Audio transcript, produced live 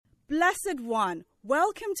Blessed one,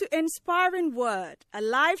 welcome to Inspiring Word, a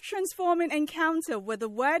life-transforming encounter with the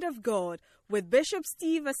Word of God with Bishop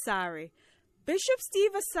Steve Asari. Bishop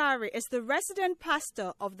Steve Asari is the resident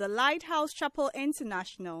pastor of the Lighthouse Chapel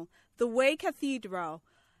International, the Way Cathedral.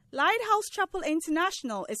 Lighthouse Chapel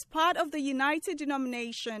International is part of the United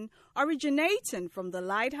Denomination originating from the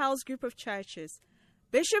Lighthouse Group of Churches.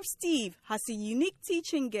 Bishop Steve has a unique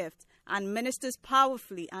teaching gift and ministers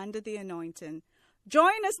powerfully under the anointing.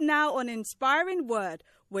 Join us now on Inspiring Word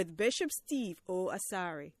with Bishop Steve O.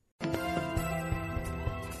 Asari.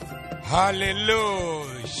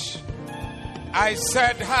 Hallelujah. I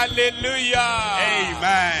said hallelujah.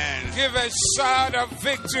 Amen. Give a shout of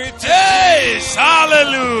victory to Yes, Jesus.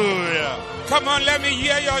 hallelujah. Come on, let me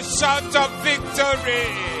hear your shout of victory.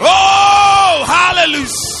 Oh, hallelujah.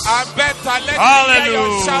 I better let me hear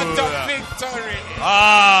your shout of victory.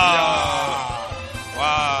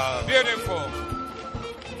 Wow. Beautiful.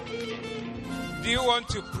 Do you want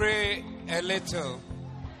to pray a little?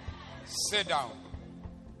 Sit down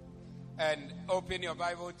and open your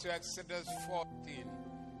Bible to Exodus 14.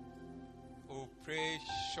 We'll pray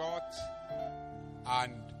short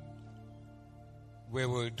and we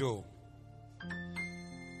will do.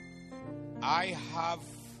 I have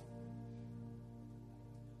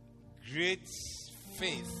great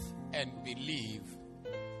faith and believe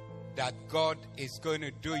that God is going to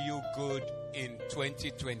do you good in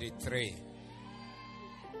 2023.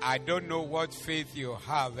 I don't know what faith you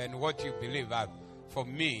have and what you believe. For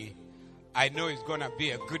me, I know it's going to be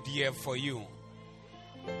a good year for you.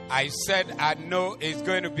 I said I know it's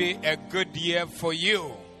going to be a good year for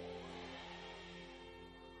you.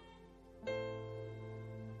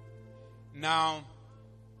 Now,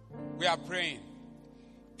 we are praying.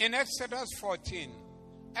 In Exodus 14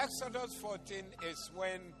 is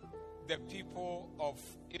when the people of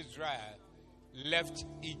Israel left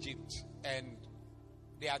Egypt and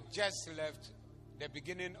they had just left the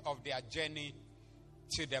beginning of their journey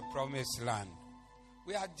to the promised land.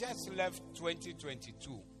 We had just left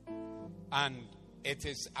 2022 and it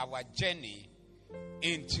is our journey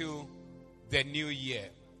into the new year.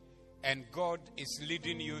 And God is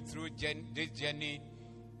leading you through this journey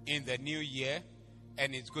in the new year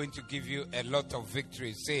and it's going to give you a lot of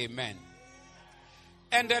victory. Say amen.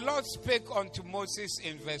 And the Lord spake unto Moses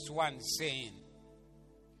in verse 1 saying,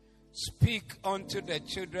 Speak unto the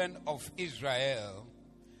children of Israel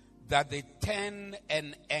that they turn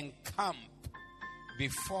and encamp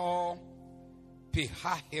before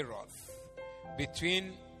Pihahiroth,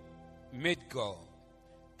 between Midgol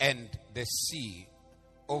and the sea,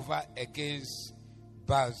 over against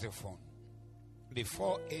Baal-zephon.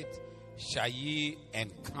 Before it shall ye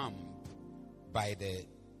encamp by the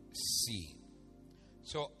sea.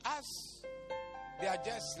 So as they are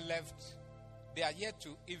just left, they are yet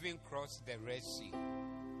to even cross the Red Sea.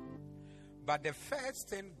 But the first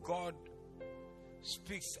thing God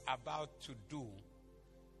speaks about to do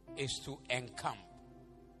is to encamp.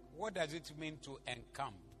 What does it mean to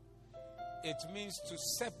encamp? It means to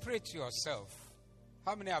separate yourself.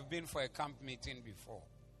 How many have been for a camp meeting before?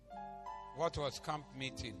 What was camp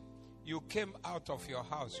meeting? You came out of your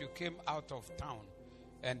house, you came out of town,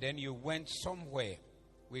 and then you went somewhere.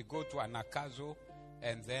 We go to Anakazo,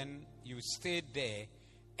 and then you stay there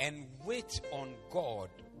and wait on God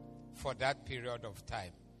for that period of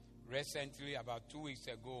time. Recently, about 2 weeks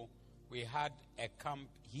ago, we had a camp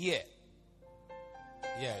here.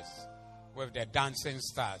 Yes, with the dancing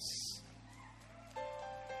stars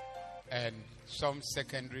and some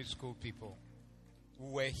secondary school people.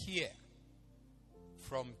 We were here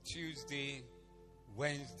from Tuesday,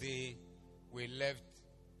 Wednesday, we left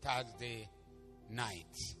Thursday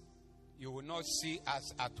night. You will not see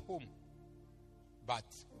us at home, but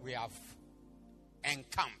we have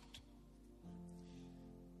encamped.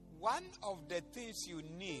 One of the things you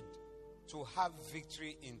need to have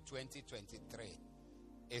victory in 2023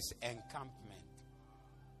 is encampment.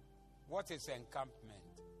 What is encampment?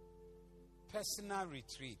 Personal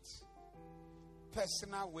retreat,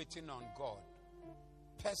 personal waiting on God,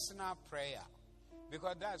 personal prayer,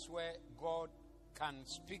 because that's where God can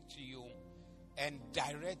speak to you and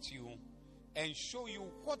direct you and show you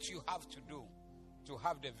what you have to do to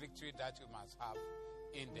have the victory that you must have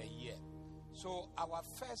in the year. So our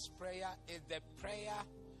first prayer is the prayer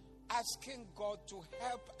asking God to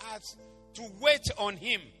help us to wait on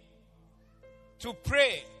Him, to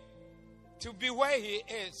pray, to be where He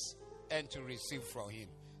is, and to receive from Him.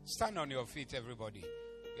 Stand on your feet, everybody.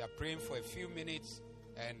 We are praying for a few minutes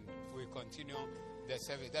and we continue the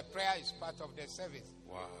service. The prayer is part of the service.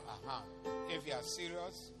 Wow. If you are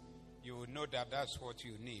serious, you will know that that's what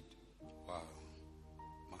you need. Wow.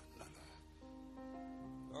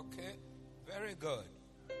 Okay, very good.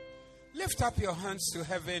 Lift up your hands to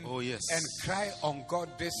heaven and cry on God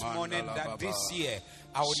this morning that this year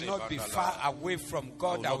I will not be far away from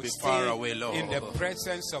God. I will stay in the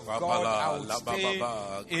presence of God. I will stay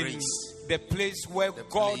in the place where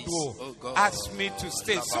God will ask me to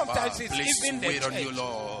stay. Sometimes it's even the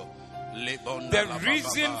church. The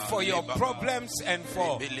reason for your problems and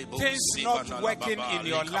for things not working in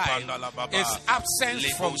your life is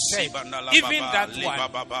absence from church. Even that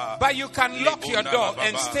one. But you can lock your door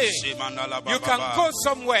and stay. You can go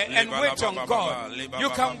somewhere and wait on God. You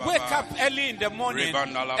can wake up early in the morning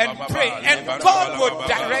and pray, and God will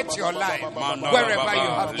direct your life wherever you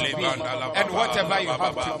have to be and whatever you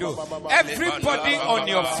have to do. Everybody on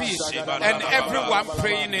your feet and everyone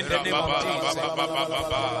praying in the name of Jesus.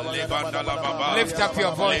 Lift up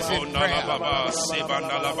your voice in prayer.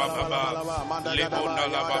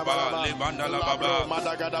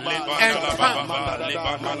 And come.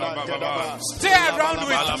 Stay around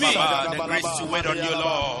with me.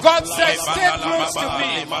 God says, stay close to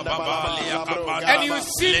me. And you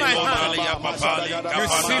see my hand. You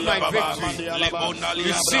see my victory.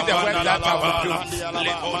 You see the work that I will do.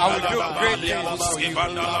 I will do great things for you.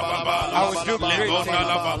 I will do great things.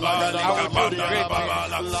 I will do great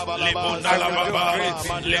things. I will do great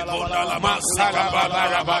things.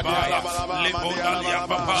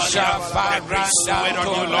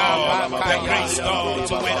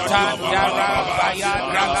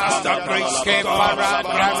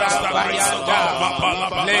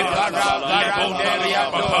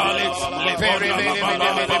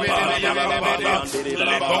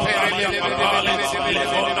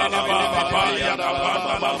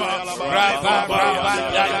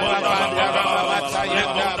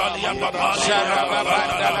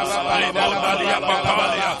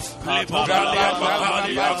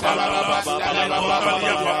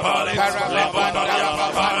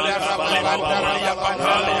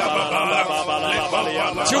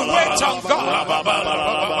 To wait on God,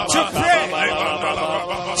 to pray,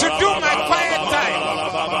 to do my quiet time.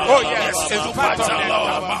 Oh yes, it's part of the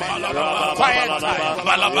quiet time.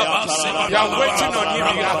 You are waiting on Him.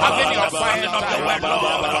 You are having your quiet time.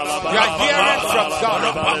 You are hearing from God,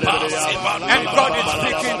 and God is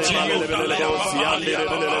speaking to you.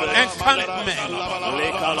 Encouragement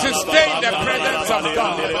to stay in the presence of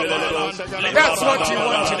God. That's what you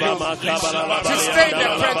want to do. To stay in the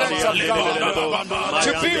presence of God.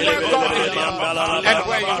 To be where God is and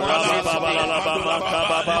where you want to be.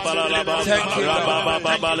 Thank you,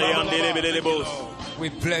 Lord. We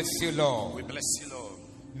bless you, Lord. We bless you, Lord.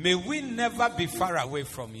 May we never be far away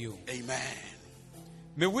from you. Amen.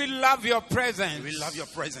 May we love your presence. May we love your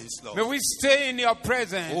presence, Lord. May we stay in your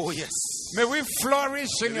presence. Oh, yes. May we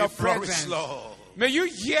flourish in your presence. Lord. May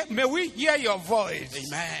we hear your voice.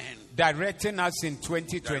 Amen. Directing us in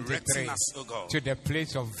 2023 us, to the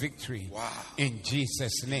place of victory. Wow. In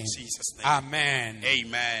Jesus' name. Jesus' name. Amen.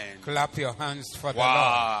 Amen. Clap your hands for the Lord.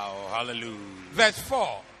 Wow. Hallelujah. Verse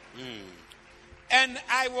 4. And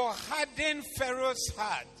I will harden Pharaoh's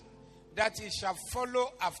heart, that he shall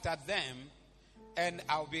follow after them, and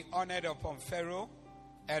I'll be honored upon Pharaoh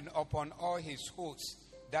and upon all his hosts,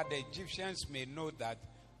 that the Egyptians may know that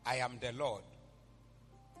I am the Lord.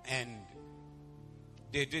 And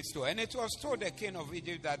they did so. And it was told the king of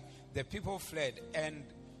Egypt that the people fled, and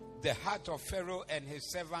the heart of Pharaoh and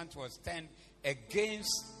his servant was turned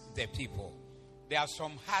against the people. There are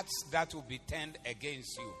some hearts that will be turned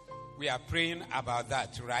against you. We are praying about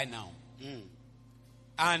that right now.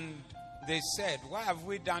 And they said, why have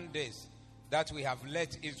we done this? That we have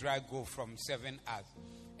let Israel go from serving us.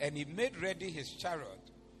 And he made ready his chariot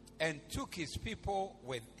and took his people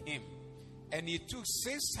with him. And he took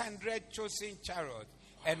 600 chosen chariots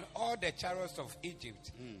and all the chariots of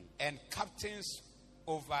Egypt and captains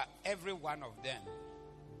over every one of them.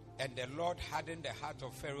 And the Lord hardened the heart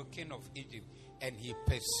of Pharaoh, king of Egypt, and he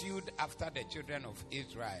pursued after the children of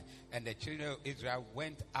Israel. And the children of Israel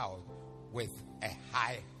went out with a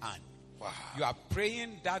high hand. Wow. You are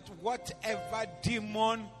praying that whatever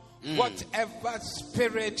demon, whatever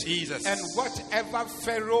spirit, Jesus, and whatever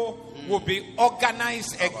Pharaoh will be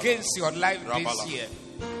organized against your life this year,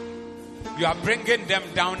 you are bringing them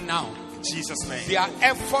down now. Jesus' name. Their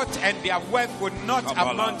effort and their work would not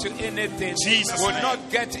amount to anything. Jesus' will name.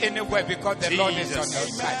 not get anywhere because the Lord is on your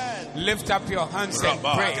side. Lift up your hands and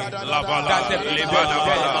pray that the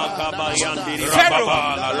Pharaoh,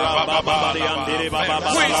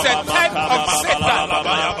 who is a type of Satan,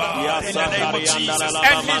 in the name of Jesus,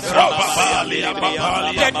 and his host,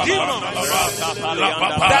 the demons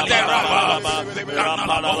that they are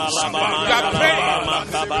praying,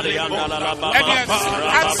 and he has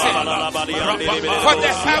asking for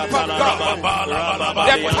the help of God,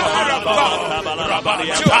 the power of God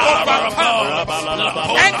to overcome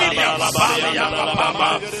enemies,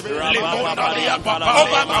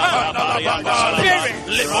 overcome spirits,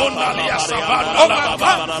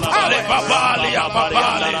 overcome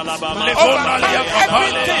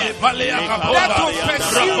everything that will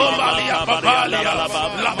pursue,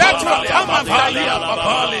 that will come after you,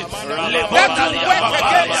 that will work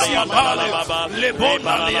against you.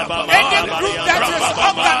 Any group that is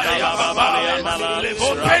organized,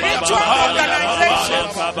 spiritual organization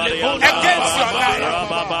against your life,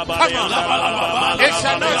 come on, it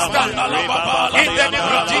shall not stand in the name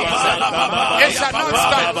of Jesus. It shall not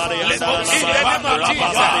stand in the name of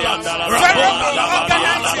Jesus. Pharaoh will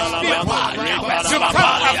organize his people to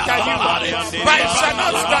come after you, but it shall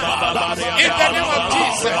not stand in the name of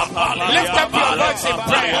Jesus. Lift up your voice in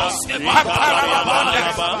prayer.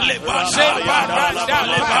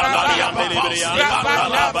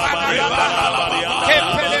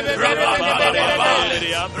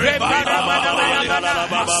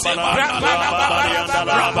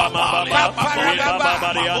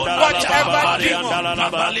 Whatever demon,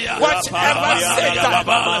 whatever Satan,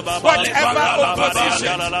 whatever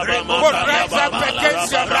opposition will rise up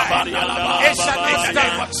against your life, it shall not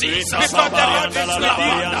stand, because the Lord is with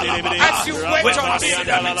you. As you wait on Him,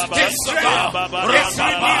 His strength is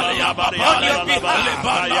renewed on your behalf.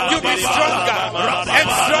 You be stronger and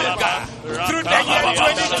stronger through the year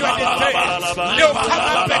 2023. They'll come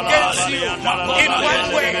up against you in one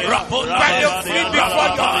way, but they'll flee before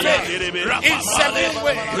your face in 7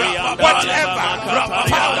 ways. Whatever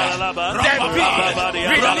power there be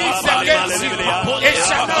released against you, it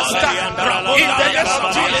shall not stand in the name of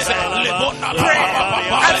Jesus. Pray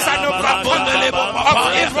as an overcomer of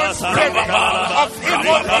evil spirit, of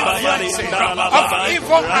evil influences, of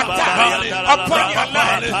evil attack upon your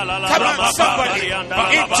life. Come on, somebody,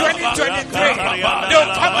 in 2023,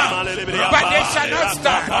 they'll come out, but they shall not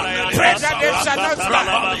stand. Pray that they shall not stand.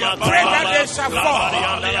 Pray that they shall fall.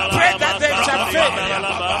 Pray that they shall fail.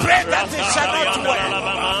 Pray that they shall not win.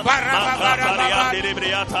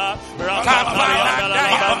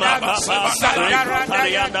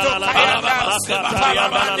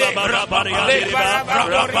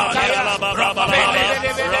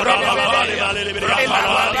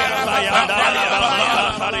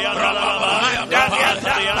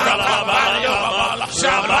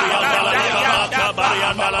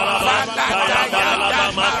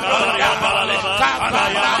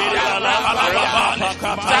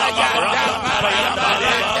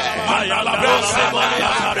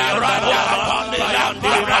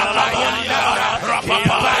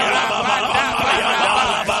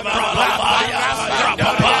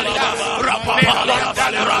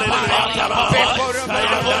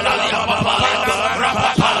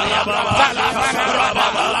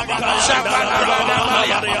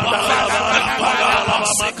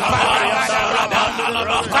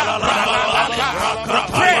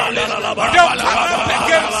 Don't come up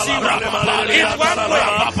against you in one way,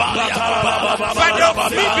 but don't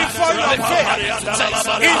flee before your face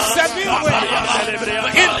in 7 ways,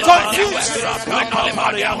 in confusion.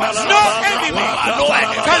 No enemy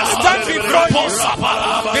can stand before you,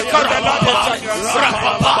 because the Lord is on your side.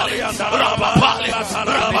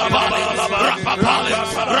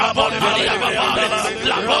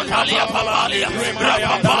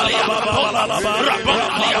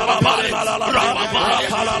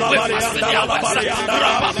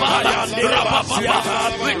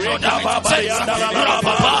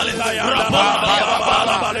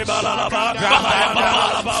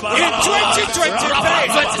 In 2023,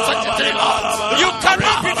 you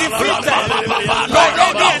cannot be defeated by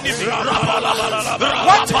any enemy.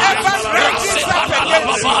 Whatever rises up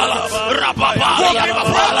against you will be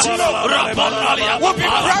brought low, will be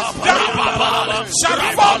brought down, shall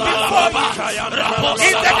fall before you.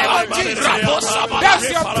 In the name of Jesus, that's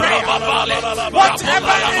your prayer.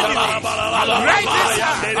 Whatever enemy rises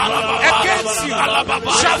up against you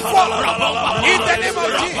shall fall. In the name of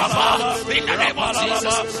Jesus. In the name of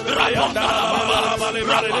Jesus.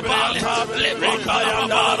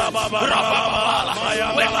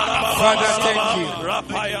 Father, thank you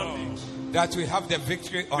that we have the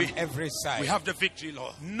victory on every side. We have the victory,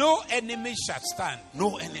 Lord. No enemy shall stand.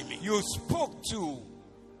 No enemy. You spoke to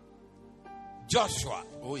Joshua.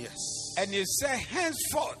 Oh, yes. And he said,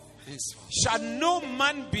 henceforth shall no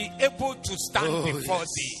man be able to stand before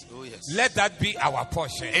thee. Oh, yes. Let that be our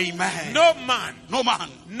portion. Amen. No man, no man,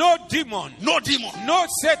 no demon, no demon, no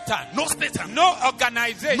Satan, no Satan, no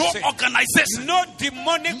organization, no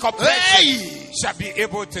demonic operation shall be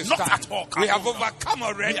able to stand. Not at all. We have overcome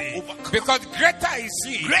already. Because greater is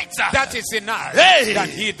he that is in us than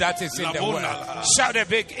he that is in the world. Shout a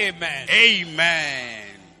big amen. Amen.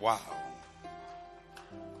 Wow.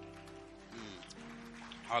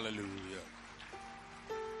 Hallelujah.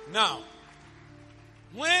 Now,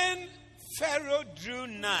 when Pharaoh drew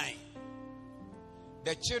nigh,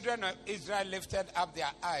 the children of Israel lifted up their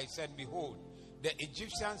eyes, and behold, the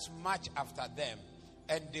Egyptians marched after them,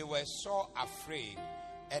 and they were so afraid.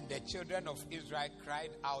 And the children of Israel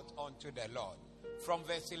cried out unto the Lord. From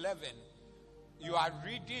verse 11, you are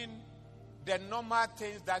reading the normal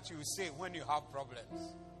things that you say when you have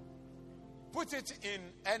problems. Put it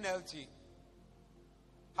in NLT.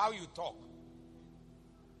 How you talk.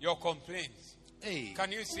 Your complaints. Hey.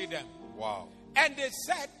 Can you see them? Wow. And they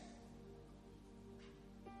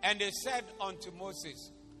said unto Moses,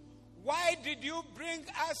 why did you bring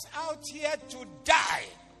us out here to die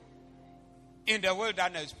in the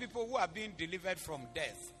wilderness? People who are being delivered from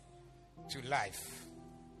death to life.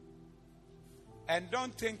 And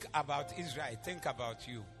don't think about Israel. Think about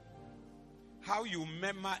you. How you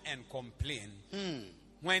murmur and complain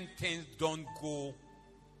when things don't go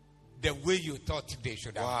the way you thought they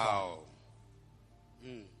should have gone.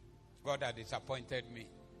 God has disappointed me.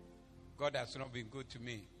 God has not been good to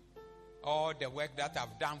me. All the work that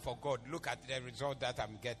I've done for God, look at the result that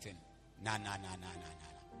I'm getting. Nah.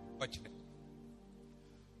 Watch them.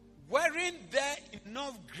 Weren't there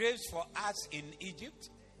enough graves for us in Egypt?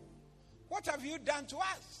 What have you done to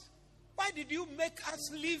us? Why did you make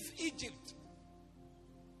us leave Egypt?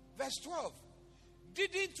 Verse 12.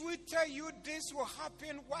 Didn't we tell you this will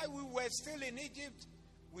happen while we were still in Egypt?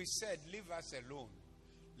 We said, leave us alone.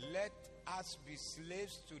 Let us be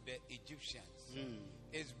slaves to the Egyptians.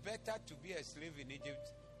 It's better to be a slave in Egypt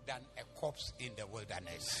than a corpse in the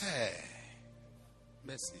wilderness. Hey.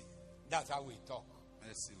 Mercy. That's how we talk.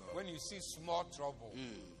 Mercy, Lord. When you see small trouble,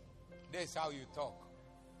 that's how you talk.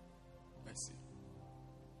 Mercy.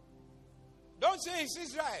 Don't say it's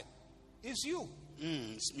Israel. It's you.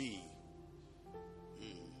 It's me.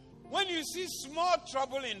 When you see small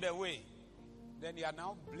trouble in the way, then you are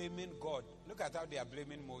now blaming God. Look at how they are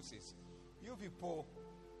blaming Moses. You people,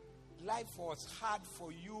 life was hard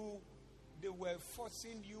for you. They were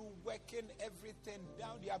forcing you, working everything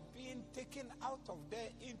down. You are being taken out of there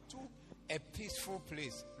into a peaceful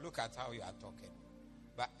place. Look at how you are talking.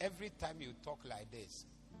 But every time you talk like this,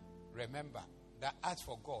 remember that as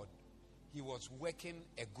for God, He was working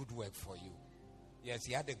a good work for you. Yes,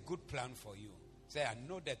 He had a good plan for you. Say, I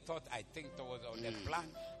know the thought I think towards, or the plan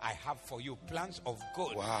I have for you, plans of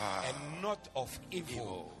good and not of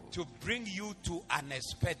evil, to bring you to an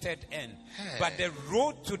expected end. But the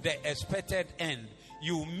road to the expected end,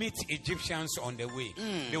 you meet Egyptians on the way.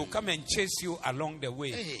 They will come and chase you along the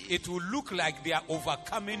way. It will look like they are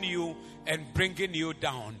overcoming you and bringing you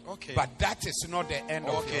down. But that is not the end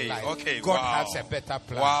of your life. God has a better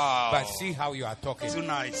plan. But see how you are talking. Too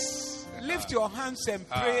nice. Lift your hands and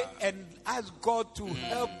pray and ask God to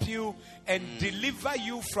help you and deliver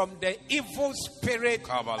you from the evil spirit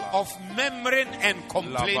of murmuring and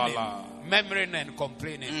complaining. Murmuring and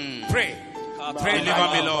complaining. Pray. Pray, deliver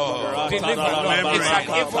me, Lord. Deliver, Lord. It's an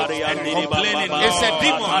evil and complaining. It's a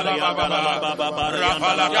demon. You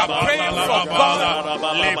are praying for God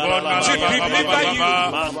to deliver you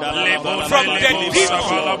from the demon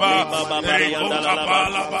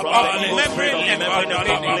of murmuring and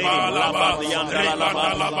complaining.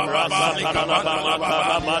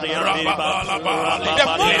 The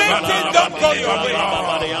moment things don't go your way,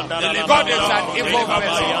 God is an evil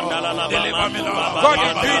person. God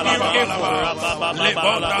is doing you evil.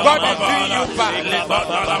 God is doing you bad.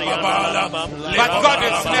 But God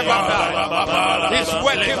is never bad. He's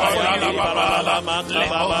working for you.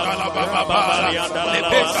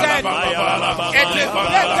 They said it is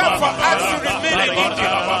better for us to remain in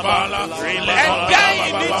Egypt and die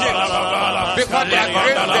in Egypt because they are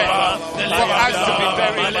great there for us to be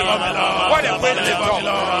buried. What a way to talk.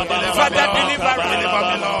 Father, deliver me.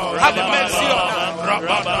 Have mercy on us.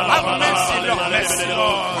 Have mercy,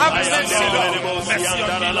 Lord. Have mercy, Lord.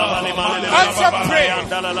 Also pray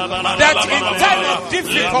that in time of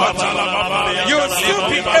difficulty, you will still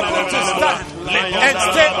be able to stand. and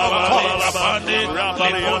stay on course.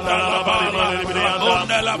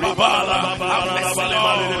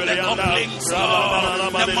 The complaints,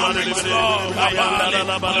 Lord, the murmurings, Lord,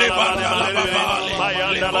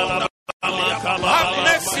 have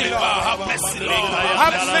mercy, Lord. Have mercy, Lord.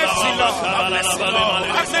 Have mercy, Lord. Have mercy, Lord.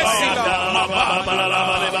 Have mercy, Lord.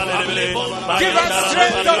 Give us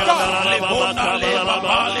strength, O God,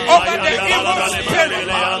 over the evil spirit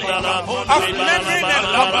of murmuring and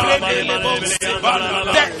complaining.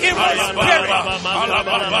 The evil spirit of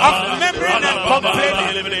murmuring and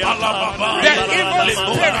complaining. The evil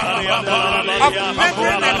spirit of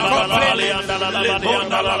murmuring and complaining.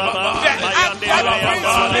 The act that brings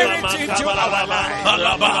spirit into our life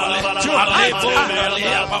to act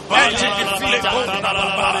and to defeat us.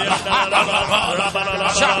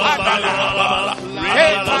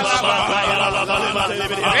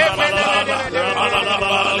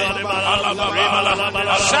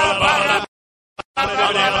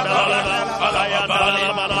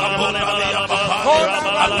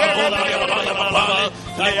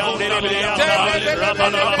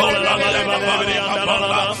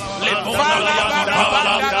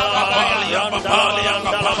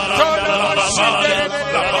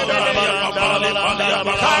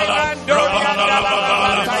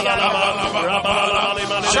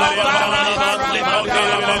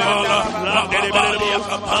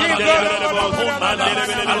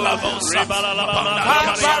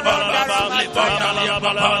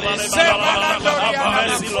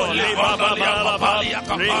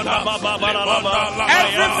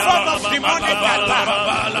 Every form of demonic attack,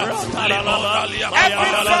 every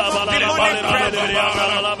form of demonic pressure,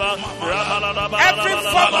 every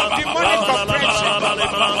form of demonic oppression,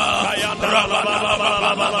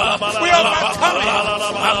 we overcome it.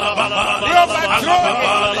 We overthrow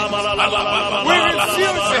it. We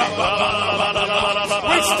refuse it.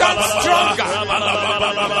 We stand stronger.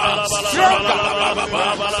 Stronger.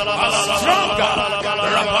 Stronger.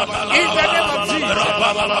 In the name of Jesus.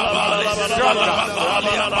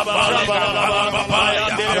 Stronger.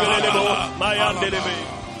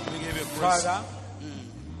 Father,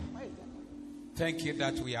 thank you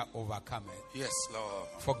that we are overcoming. Yes, Lord.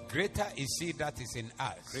 For greater is he that is in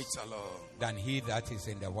us Greater, Lord. than he that is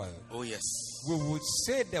in the world. Oh, yes. We would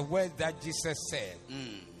say the word that Jesus said,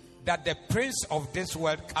 that the prince of this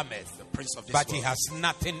world cometh, The Prince of this but world. he has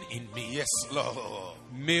nothing in me. Yes, Lord.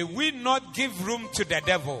 May we not give room to the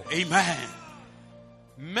devil. Amen.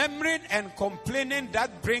 Murmuring and complaining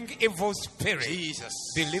that bring evil spirit. Jesus.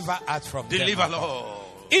 Deliver us from Deliver, them. Lord.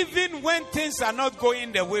 Even when things are not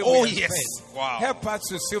going the way Oh, we yes. expect, Wow. help us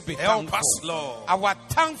to still be Help thankful. us, Lord. Our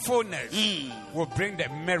thankfulness will bring the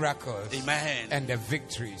miracles Amen. and the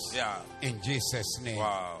victories. Yeah. In Jesus' name.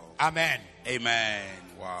 Wow. Amen. Amen.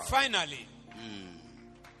 Wow. Finally,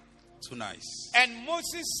 Too nice. and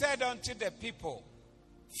Moses said unto the people,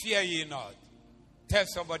 fear ye not. Tell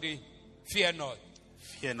somebody, fear not.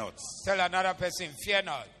 Fear not. Tell another person, fear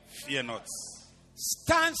not. Fear not.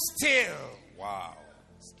 Stand still. Wow.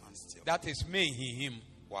 Stand still. That is me, he, him.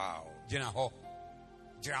 Wow. Gyina hɔ.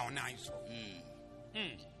 Gyina hɔ nan so.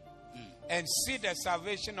 And see the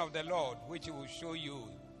salvation of the Lord, which he will show you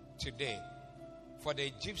today. For the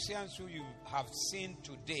Egyptians who you have seen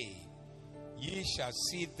today, ye shall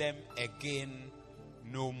see them again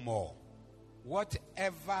no more.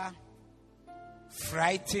 Whatever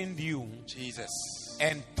frightened you Jesus.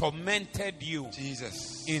 and tormented you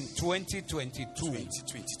Jesus. in 2022,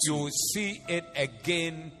 2022. you will see it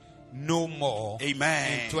again no more.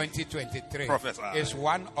 Amen. In 2023. Prophesy. It's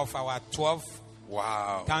one of our 12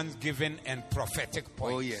 Wow. thanksgiving and prophetic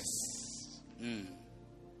points. Oh, yes.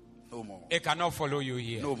 No more. It cannot follow you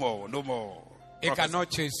here. No more. No more. It Prophesy. cannot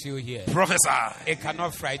chase you here. Prophesy. It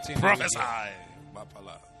cannot frighten Prophesy. you here.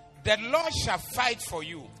 The Lord shall fight for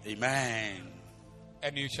you, Amen.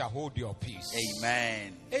 and you shall hold your peace.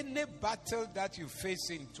 Amen. Any battle that you face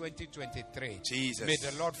in 2023, Jesus. may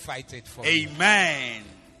the Lord fight it for you. Amen.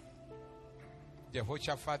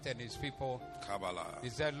 Jehoshaphat and his people, Kabbalah. he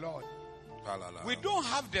said, Lord, Kabbalah. we don't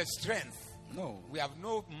have the strength. No. We have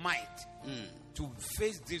no might to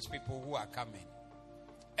face these people who are coming.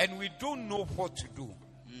 And we don't know what to do.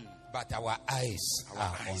 But our eyes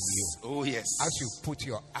are on you. Oh, yes. As you put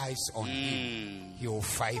your eyes on him, he will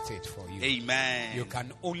fight it for you. Amen. You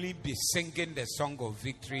can only be singing the song of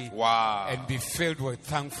victory Wow. and be filled with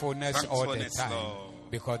thankfulness all the Thankfulness, time.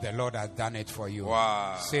 Lord. Because the Lord has done it for you.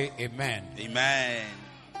 Wow. Say amen. Amen.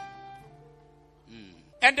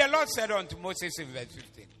 And the Lord said unto Moses in verse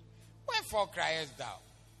 15, wherefore criest thou?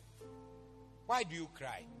 Why do you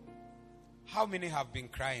cry? How many have been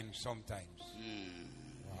crying sometimes?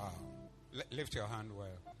 Wow. Lift your hand well.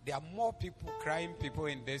 There are more crying people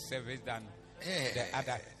in this service than the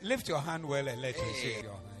other. Lift your hand well and let me see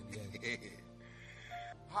your hand. Yes.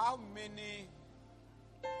 How many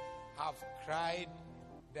have cried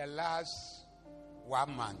the last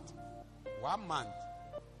 1 month? 1 month.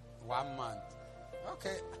 1 month.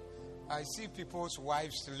 Okay. I see people's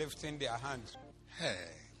wives lifting their hands. Hey.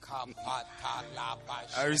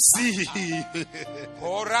 I receive. Hey,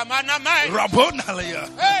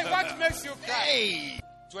 what makes you cry? Hey.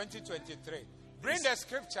 2023. Bring the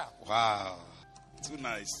scripture. Wow. Too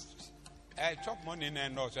nice. Chop money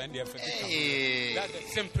and also and the That's the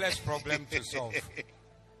simplest problem to solve.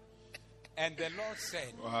 And the Lord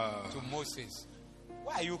said to Moses,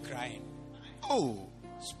 why are you crying? Oh.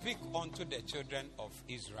 Speak unto the children of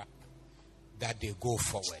Israel that they go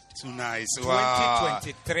forward. Too nice.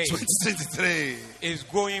 2023 is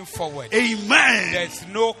going forward. Amen. There's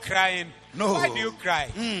no crying. No. Why do you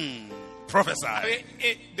cry? Prophesy.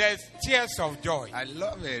 There's tears of joy. I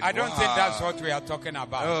love it. I don't think that's what we are talking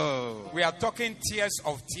about. Oh. We are talking tears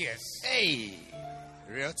of tears. Hey.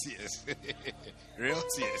 Real tears. Real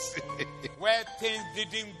tears. Where things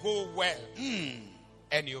didn't go well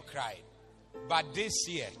and you cried. But this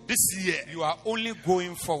year, you are only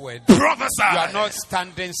going forward. Prophesy. You are not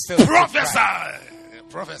standing still. Prophesy.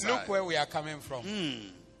 Prophesy. Look where we are coming from.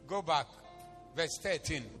 Go back. Verse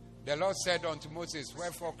 13. The Lord said unto Moses,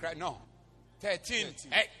 wherefore cry? No. 13.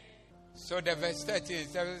 Hey. So the verse 13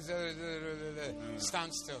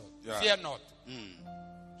 stand still. Yeah. Fear not.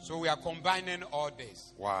 So we are combining all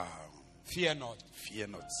this. Wow. Fear not. Fear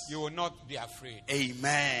not. You will not be afraid.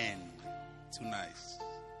 Amen. Too nice.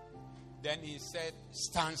 Then he said,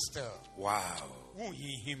 stand still. Wow. Who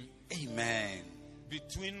hear him? Amen.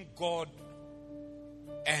 Between God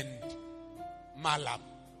and Malam.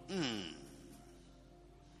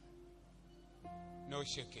 No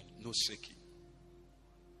shaking. No shaking.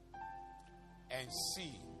 And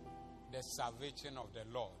see the salvation of the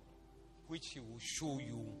Lord, which he will show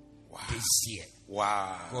you this year.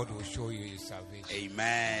 Wow. God will show you his salvation.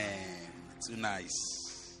 Amen. Too nice.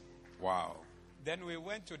 Wow. Then we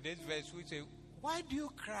went to this verse which says, why do you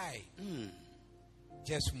cry?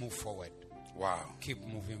 Just move forward. Wow. Keep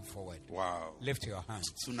moving forward. Wow. Lift your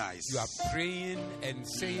hands. Too nice. You are praying and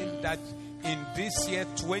saying that in this year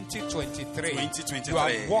 2023, you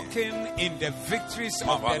are walking in the victories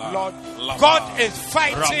of the Lord. God is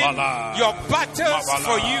fighting your battles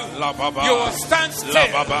for you. You will stand still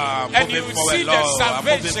and you will see the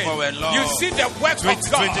salvation. You see the work of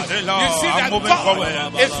God. You see that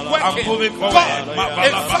God is working. God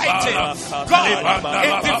is fighting. God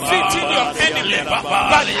is defeating your enemy.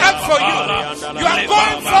 But as for you, you are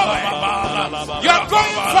going forward. You are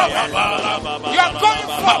going forward. You are going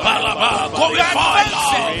forward. You are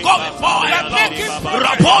advancing. You are making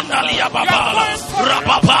progress. You are going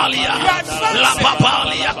forward. You are advancing. You are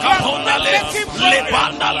making progress.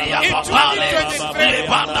 In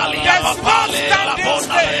 2023, there's no standing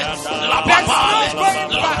still. There's no going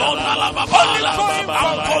back. Only going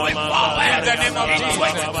forward. In the name of Jesus.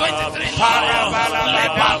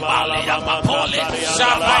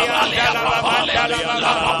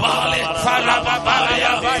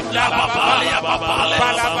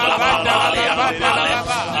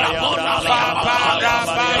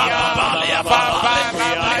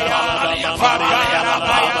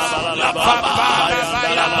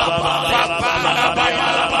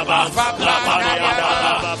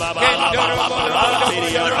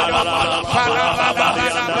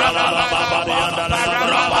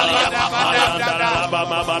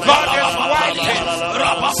 God is wiping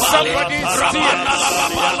somebody's tears.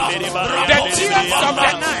 The tears of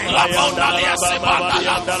the night.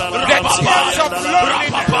 The tears of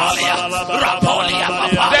loneliness.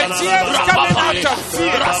 The tears coming out of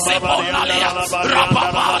fear. The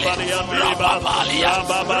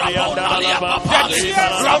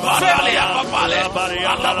tears of failure.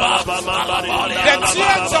 The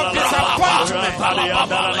tears of disappointment.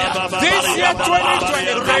 This year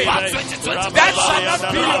 2023, that shall not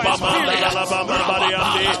be your experience.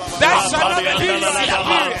 That shall not be your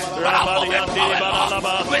experience.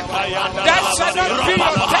 That shall not be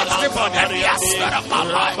your testimony.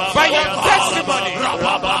 By your testimony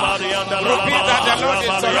will be that the Lord is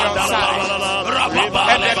on your side.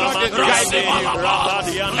 And the Lord is guiding you.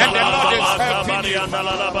 And the Lord is helping you. You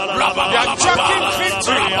are joking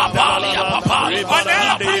victory on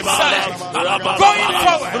every side. Going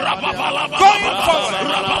forward. Going forward.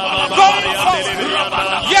 Going forward.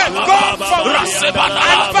 Yes, going forward.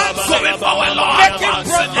 Advancing. Making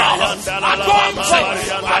progress. Going forward.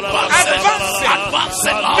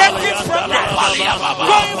 Advancing. Making progress.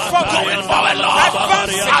 Going forward, Lord.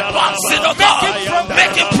 Advancing, oh God.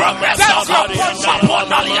 Making progress, oh God.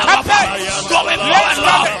 Going forward,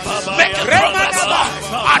 Lord. Making progress, Lord.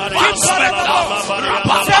 Advancement, Lord.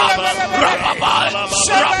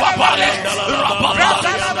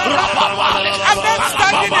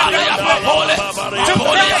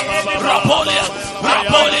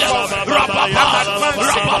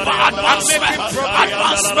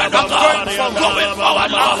 Advancement, oh God. Going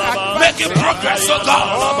forward, Lord. Making progress, oh God.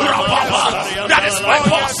 That is my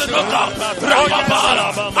portion, oh God.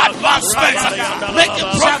 Advancement, making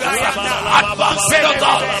progress. Advancement, oh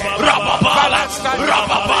God.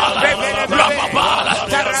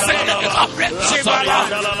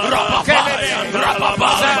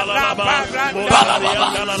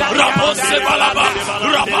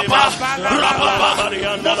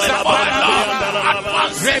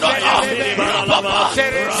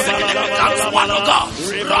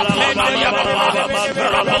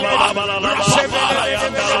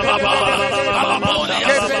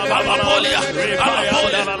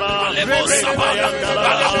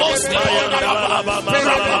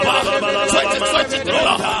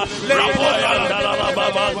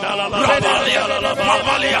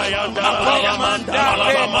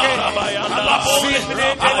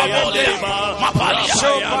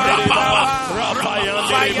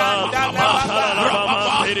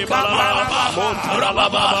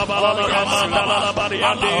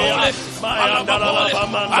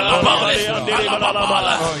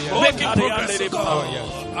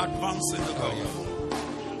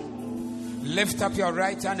 Lift up your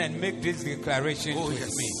right hand and make this declaration with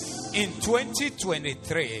me. In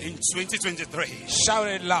 2023, shout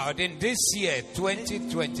it loud. In this year,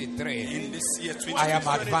 2023, I am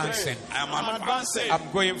advancing. I'm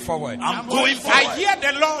going forward. I hear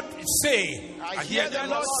the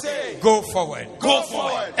Lord say, go forward.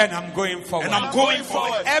 And I'm going forward.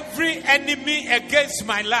 Every enemy against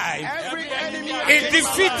my life is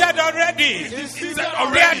defeated already. They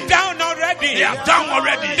are down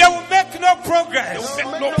already. They will make no progress.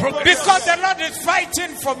 Because the Lord is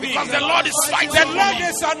fighting for me. The Lord is fighting. The Lord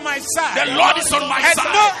is on my side. The Lord is on my side.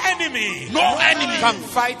 And no enemy can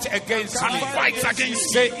fight against me.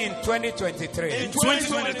 Say in 2023.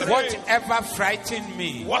 Whatever frightened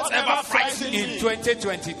me. In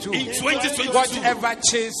 2022. Whatever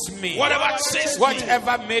chased me.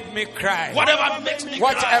 Whatever made me cry.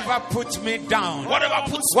 Whatever put me down.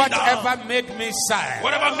 Whatever made me sad.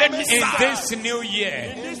 In this new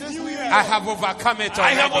year, I have overcome it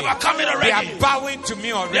already. They are bowing to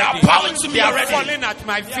me already. They are falling at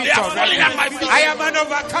my feet already. I am an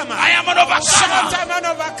overcomer. Shout, I'm an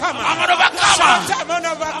overcomer. Shout, I'm an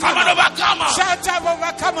overcomer. Shout, I've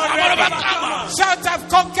overcome already. Shout, I've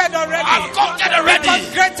conquered already. Because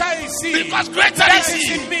greater is He.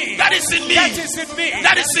 That is in me. Greater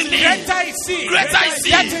is He.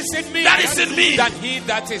 That is in me. Than he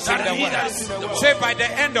that is in the world. Say by the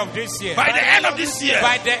end of this year. By the end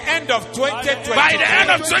of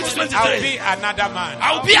 2023.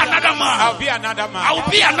 I'll be another man.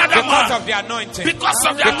 Because of the anointing. Because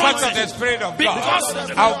of the Spirit of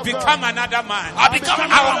God. I'll become another man. I will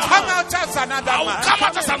come out as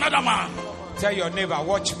another man. Tell your neighbor,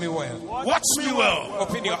 watch me well.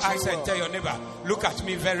 Open your eyes and tell your neighbor, look at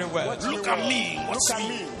me very well. Look at me. Watch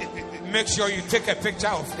me. Make sure you take a picture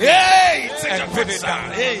of me and put it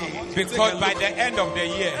down. Because by the end of the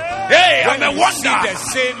year, when you see the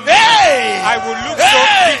same man, I will look so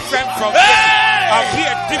different from them. I'll be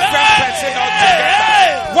a different person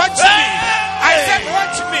altogether. Watch me. I said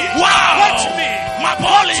watch me. Watch me. Watch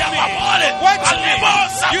me.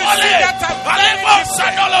 You see that I'm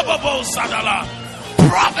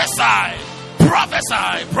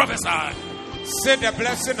Prophesy. Say the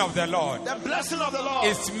blessing of the Lord.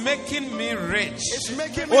 Is making me rich.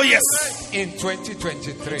 In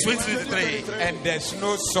 2023. And there's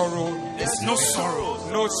no sorrow.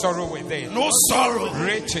 No sorrow within.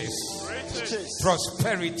 Riches.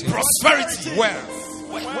 Prosperity. Wealth.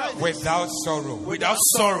 Without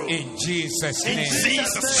sorrow. In Jesus' name.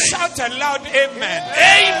 Shout a loud amen.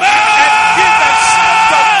 And give a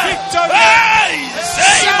shout of victory.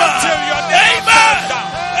 Shout till your name falls down.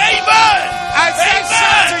 I say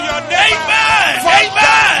shout to your neighbor.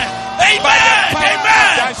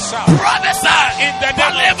 Prophesy in the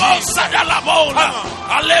name of Jesus.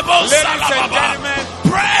 Ladies and gentlemen,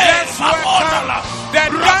 let's welcome the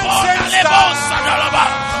dancing star.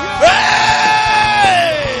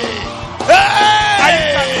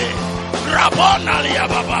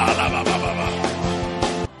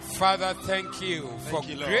 Father, thank you for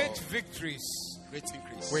great victories.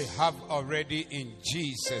 We have already in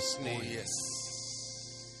Jesus' name.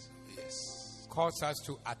 Cause us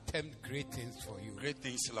to attempt great things for you. Great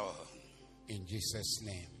things, Lord. In Jesus'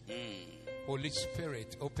 name. Holy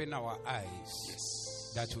Spirit, open our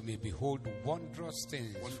eyes that we may behold wondrous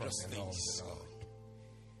things from the Lord.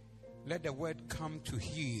 Let the word come to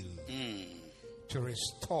heal, to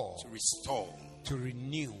restore, to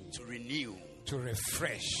renew, to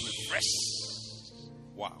refresh.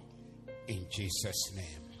 Wow. In Jesus'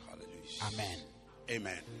 name. Hallelujah. Amen.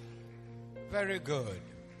 Amen. Very good.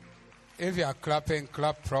 If you are clapping,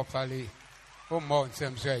 clap properly.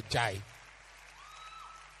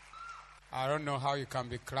 I don't know how you can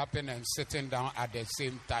be clapping and sitting down at the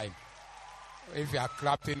same time. If you are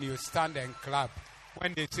clapping, you stand and clap.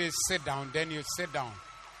 When they say sit down, then you sit down.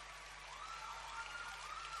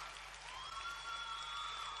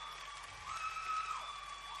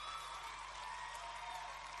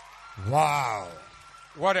 Wow.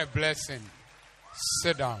 What a blessing.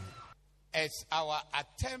 Sit down. It's our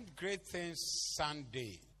Attempt Great Things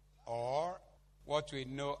Sunday, or what we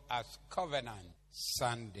know as Covenant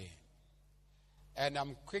Sunday. And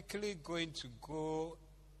I'm quickly going to go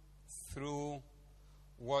through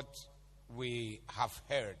what we have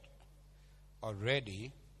heard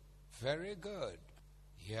already. Very good.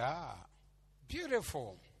 Yeah.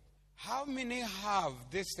 Beautiful. How many have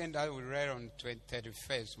this thing that we read on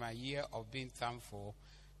 31st, my year of being thankful,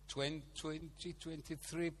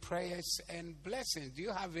 2023 prayers and blessings? Do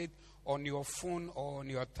you have it on your phone or on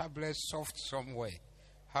your tablet soft somewhere?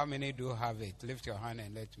 How many do have it? Lift your hand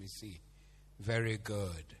and let me see. Very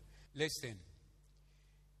good. Listen,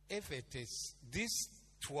 if it is, these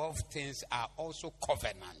 12 things are also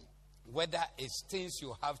covenant. Whether it's things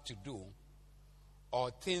you have to do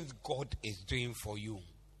or things God is doing for you,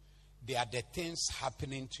 they are the things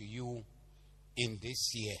happening to you in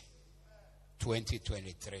this year,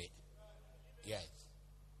 2023. Yes,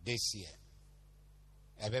 this year.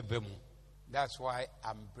 That's why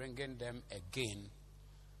I'm bringing them again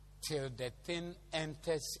till the thing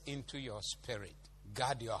enters into your spirit.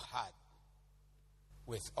 Guard your heart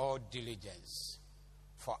with all diligence,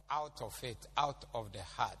 for out of it, out of the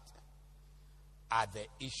heart, are the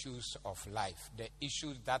issues of life. The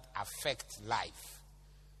issues that affect life,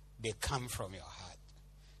 they come from your heart.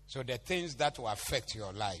 So the things that will affect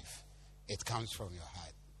your life, it comes from your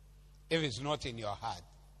heart. If it's not in your heart,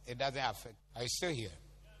 it doesn't affect. Are you still here?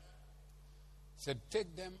 So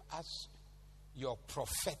take them as your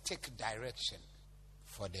prophetic direction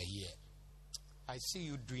for the year. I see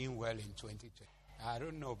you doing well in 2020. I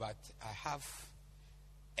don't know, but I have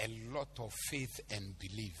a lot of faith and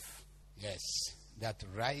belief. Yes, that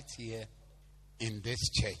right here in this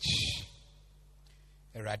church,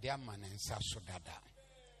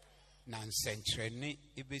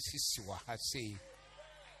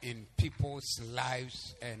 in people's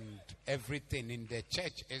lives and everything in the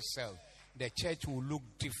church itself, the church will look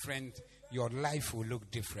different. Your life will look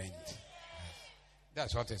different.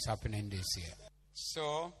 That's what is happening this year.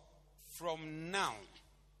 So, from now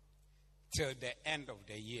till the end of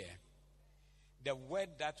the year, the word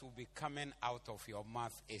that will be coming out of your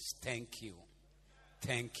mouth is thank you.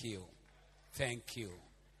 Thank you. Thank you.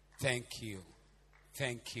 Thank you.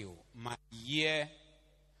 Thank you. My year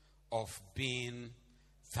of being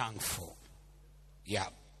thankful. Yeah.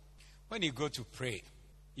 When you go to pray,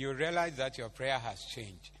 you realize that your prayer has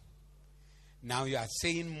changed. Now you are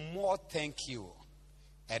saying more thank you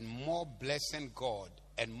and more blessing God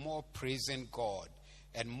and more praising God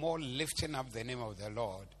and more lifting up the name of the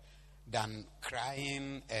Lord than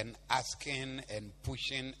crying and asking and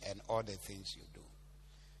pushing and all the things you do.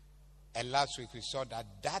 And last week we saw that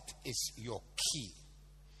that is your key.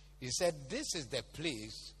 He said this is the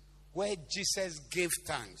place where Jesus gave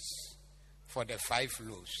thanks for the 5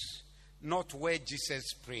 loaves, not where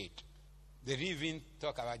Jesus prayed. They didn't even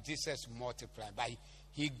talk about Jesus multiplying, but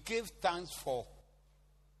he gave thanks for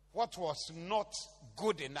what was not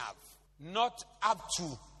good enough, not up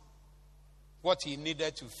to what he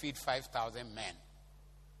needed to feed 5,000 men.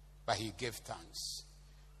 But he gave thanks.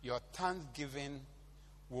 Your thanksgiving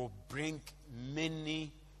will bring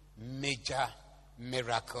many major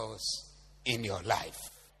miracles in your life.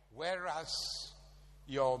 Whereas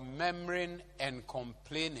your murmuring and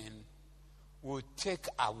complaining will take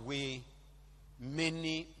away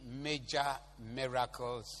many major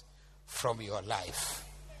miracles from your life.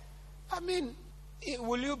 I mean,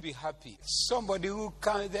 will you be happy? Somebody who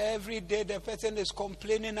comes there every day, the person is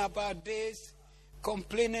complaining about this,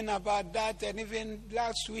 complaining about that, and even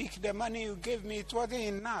last week, the money you gave me, it wasn't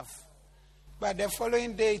enough. But the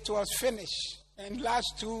following day, it was finished. And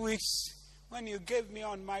last 2 weeks, when you gave me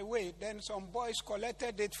on my way, then some boys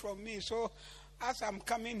collected it from me. So as I'm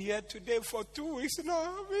coming here today for 2 weeks now,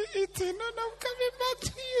 I've been eating and I'm coming back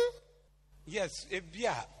to you. Yes,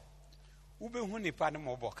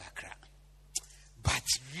 but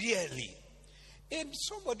really, and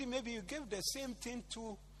somebody maybe you gave the same thing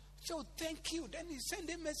to, so thank you. Then he sent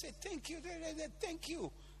a message, thank you. Thank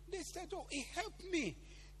you. They said, oh, it helped me.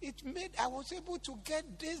 I was able to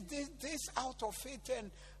get this out of it,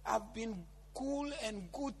 and I've been cool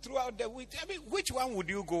and good throughout the week. I mean, which one would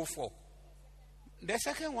you go for? The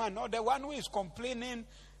second one, or the one who is complaining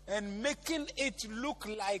and making it look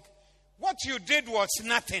like what you did was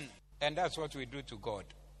nothing? And that's what we do to God.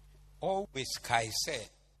 Always, Kai said,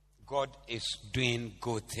 God is doing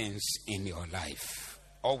good things in your life.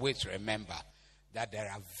 Always remember that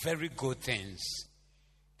there are very good things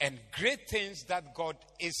and great things that God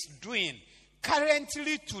is doing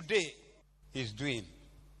currently today. He's doing.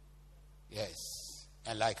 Yes.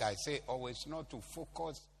 And like I say, always not to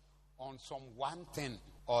focus on some one thing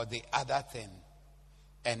or the other thing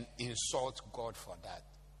and insult God for that.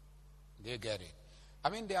 They get it. I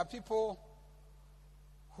mean, there are people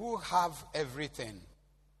who have everything,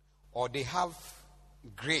 or they have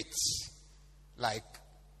great, like,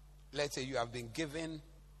 let's say you have been given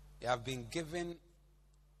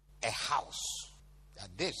a house. That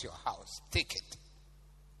this is your house. Take it.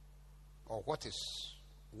 Or what is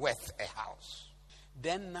worth a house.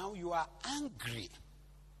 Then now you are angry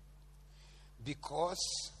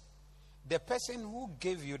because the person who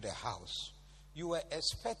gave you the house, you were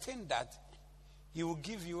expecting that he will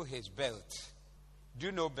give you his belt. Do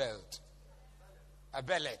you know belt? A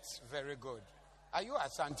bellet. Very good. Are you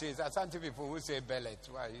Asante? Asante people who say bellet.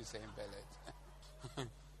 Why are you saying bellet?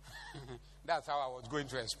 That's how I was going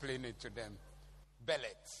to explain it to them.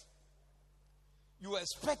 Bellet. You were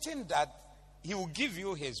expecting that he will give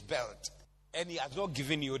you his belt, and he has not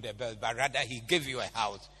given you the belt, but rather he gave you a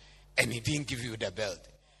house and he didn't give you the belt.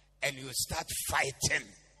 And you start fighting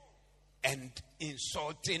and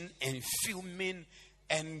insulting and fuming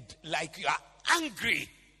and like you are angry.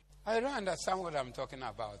 I don't understand what I'm talking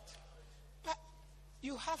about. But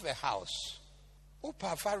you have a house.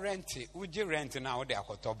 Upa rent, would you rent now the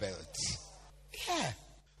hotel belt? Yeah.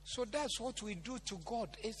 So that's what we do to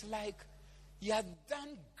God. It's like you have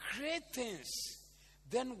done great things.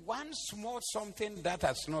 Then one small something that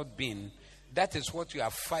has not been, that is what you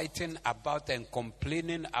are fighting about and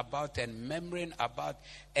complaining about and murmuring about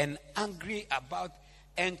and angry about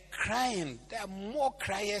and crying. There are more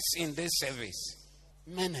criers in this service,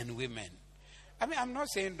 men and women. I mean, I'm not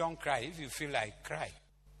saying don't cry. If you feel like cry,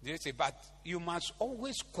 you say, but you must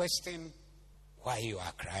always question why you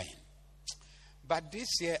are crying. But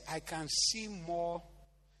this year, I can see more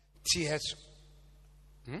tears.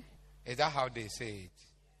 Is that how they say it?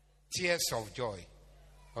 Tears of joy.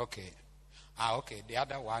 Okay. Okay. The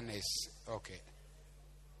other one is, okay.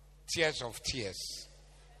 Tears of tears.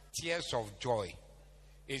 Tears of joy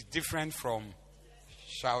is different from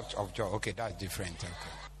shouts of joy. Okay, that's different. Okay.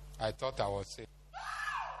 I thought I was saying.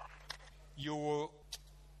 You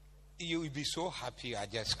will be so happy you are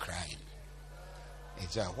just crying.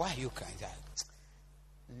 It's like, why are you crying?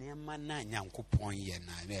 I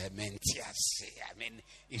mean,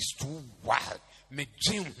 it's too wild.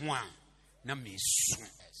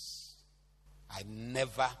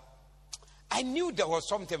 I knew there was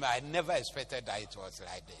something, but I never expected that it was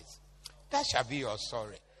like this. That shall be your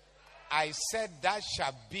story. I said that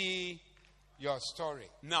shall be your story.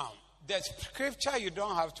 Now, the scripture you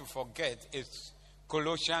don't have to forget is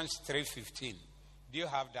Colossians 3:15. Do you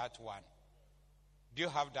have that one? Do you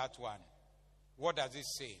have that one? What does it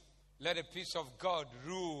say? Let the peace of God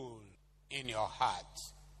rule in your heart,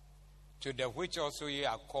 to the which also ye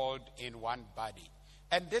are called in one body.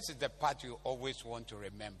 And this is the part you always want to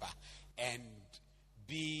remember. And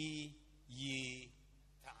be ye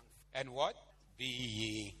thankful. And what? Be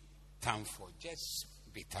ye thankful. Just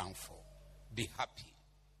be thankful. Be happy.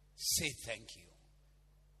 Say thank you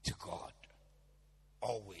to God.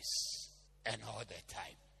 Always and all the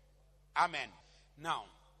time. Amen. Now,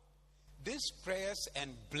 these prayers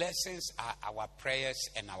and blessings are our prayers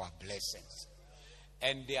and our blessings.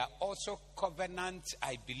 And they are also covenant,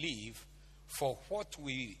 I believe, for what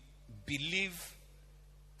we believe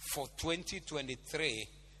for 2023.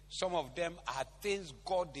 Some of them are things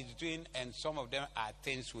God is doing, and some of them are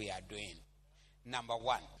things we are doing. Number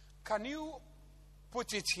one, can you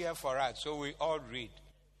put it here for us so we all read?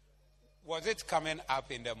 Was it coming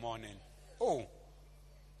up in the morning? Oh,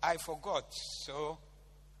 I forgot, so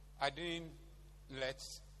I didn't let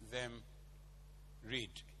them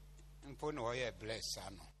read.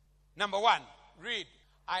 Number one, read.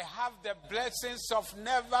 I have the blessings of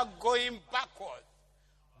never going backward,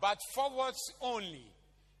 but forwards only.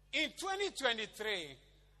 In 2023,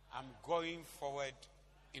 I'm going forward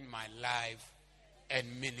in my life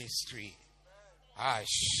and ministry.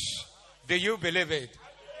 Do you believe it?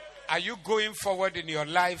 Are you going forward in your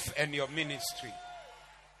life and your ministry?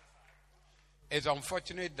 It's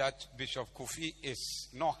unfortunate that Bishop Kofi is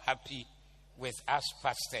not happy with us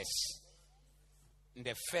pastors. In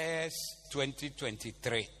the first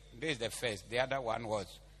 2023, this is the first. The other one was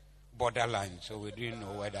borderline, so we didn't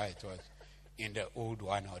know whether it was in the old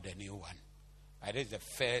one or the new one. But this is the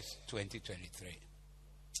first 2023.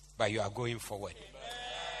 But you are going forward.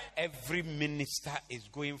 Every minister is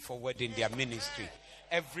going forward in their ministry.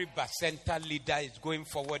 Every Bacenta leader is going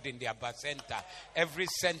forward in their Bacenta. Every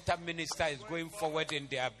center minister is going forward in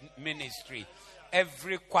their ministry.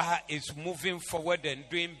 Every choir is moving forward and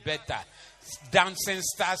doing better. Dancing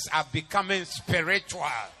stars are becoming spiritual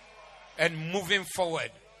and moving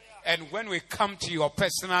forward. And when we come to your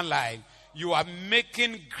personal life, you are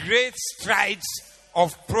making great strides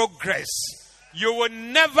of progress. You will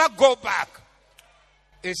never go back.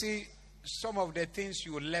 You see, some of the things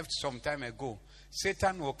you left some time ago,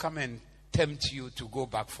 Satan will come and tempt you to go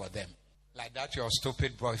back for them. Like that your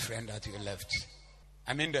stupid boyfriend that you left.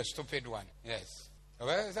 I mean the stupid one. Yes.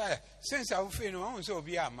 Since I feel also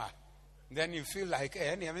be a man, then you feel like,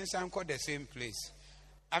 I'm called the same place.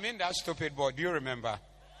 I mean that stupid boy. Do you remember?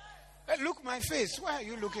 Hey, look my face. Why are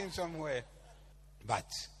you looking somewhere? But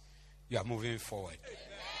you are moving forward.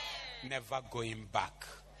 Never going back.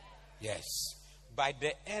 Yes. By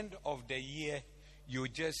the end of the year, you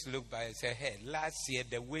just look back and say, hey, last year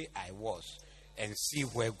the way I was, and see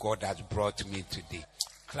where God has brought me today.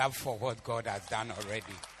 Clap for what God has done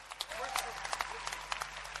already.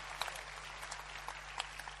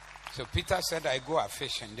 So Peter said, I go a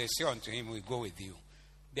fishing. They say unto him, we go with you.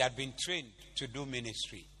 They had been trained to do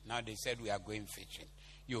ministry. Now they said, we are going fishing.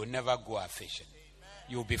 You will never go a fishing.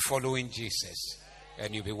 You will be following Jesus.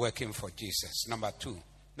 And you'll be working for Jesus. Number two,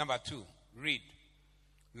 read.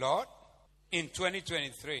 Lord, in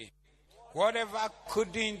 2023, whatever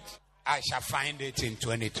couldn't, I shall find it in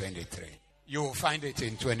 2023. You will find it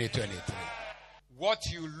in 2023. What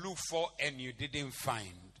you look for and you didn't find,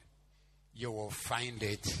 you will find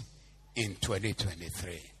it in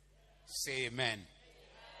 2023. Say amen.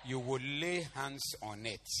 You will lay hands on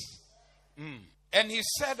it. And he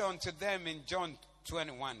said unto them in John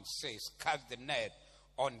 21, says, cast the net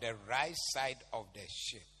on the right side of the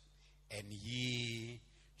ship, and ye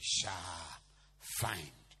shall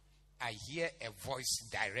find. I hear a voice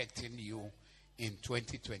directing you in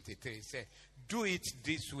 2023. Say, do it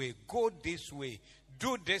this way. Go this way.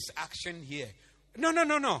 Do this action here.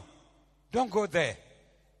 No. Don't go there.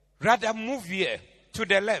 Rather move here to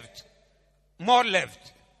the left. More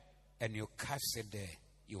left. And you cast it there.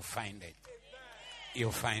 You find it. You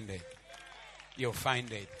find it. You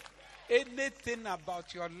find it. Anything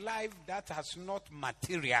about your life that has not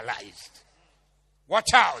materialized,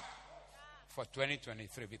 watch out for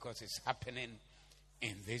 2023, because it's happening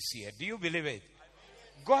in this year. Do you believe it?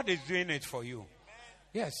 God is doing it for you.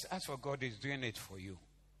 Yes, as for God is doing it for you.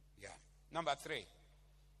 Yeah. Number 3.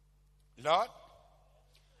 Lord,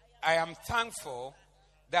 I am thankful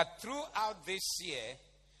that throughout this year,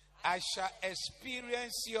 I shall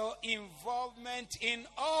experience your involvement in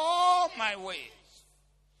all my ways.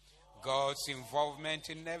 God's involvement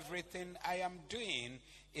in everything I am doing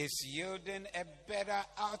is yielding a better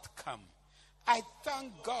outcome. I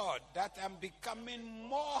thank God that I'm becoming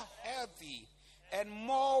more healthy and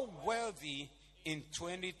more wealthy in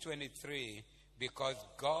 2023 because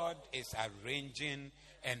God is arranging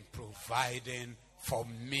and providing for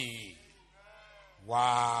me.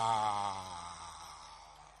 Wow.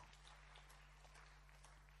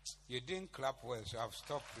 You didn't clap well, so I've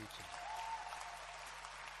stopped preaching.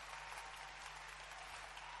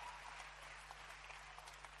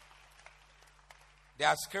 There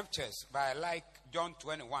are scriptures, but I like John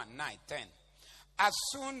 21, 9, 10. As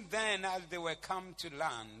soon then as they were come to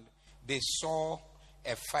land, they saw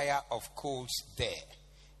a fire of coals there,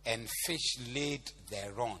 and fish laid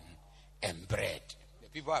thereon, and bread. The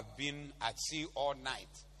people have been at sea all night,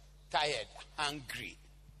 tired, hungry,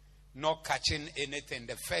 not catching anything.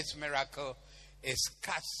 The first miracle is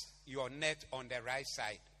cast your net on the right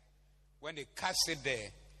side. When they cast it there,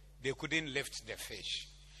 they couldn't lift the fish.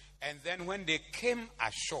 And then when they came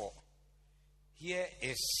ashore, here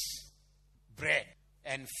is bread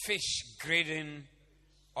and fish grilling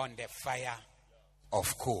on the fire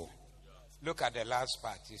of coal. Look at the last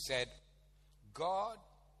part. He said, God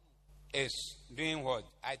is doing what?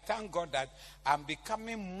 I thank God that I'm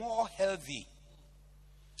becoming more healthy.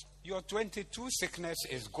 Your 22 sickness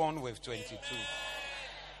is gone with 22.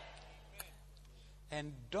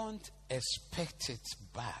 And don't expect it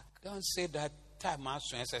back. Don't say that time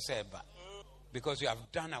because you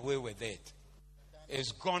have done away with it.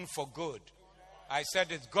 It's gone for good. I said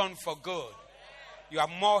it's gone for good. You are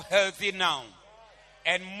more healthy now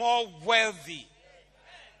and more wealthy.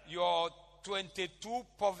 Your 22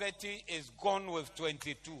 poverty is gone with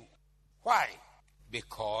 22. Why?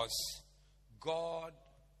 Because God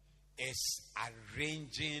is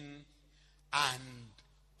arranging and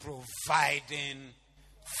providing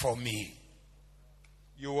for me.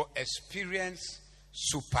 You will experience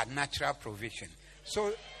supernatural provision.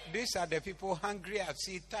 So these are the people hungry at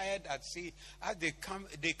sea, tired at sea. As they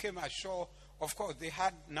came ashore. Of course, they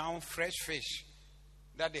had now fresh fish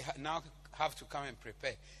that they now have to come and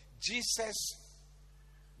prepare. Jesus,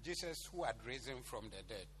 who had risen from the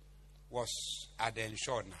dead, was at the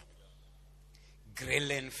shore now,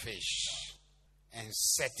 grilling fish and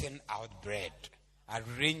setting out bread,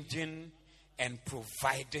 arranging and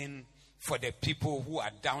providing for the people who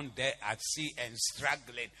are down there at sea and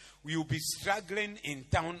struggling. You'll be struggling in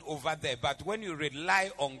town over there, but when you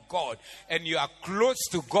rely on God and you are close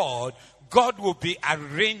to God, God will be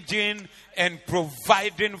arranging and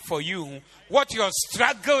providing for you what your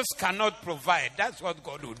struggles cannot provide. That's what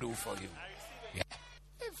God will do for you. Yeah.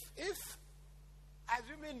 If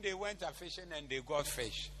assuming they went a fishing and they got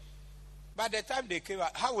fish, by the time they came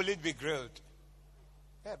out, how will it be grilled?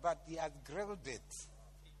 Yeah, but he has grilled it.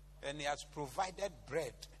 And he has provided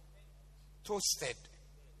bread, toasted.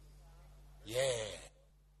 Yeah,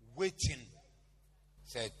 waiting.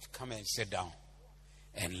 Said, come and sit down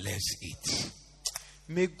and let's eat.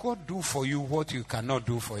 May God do for you what you cannot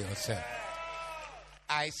do for yourself.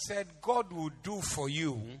 I said, God will do for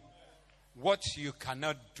you what you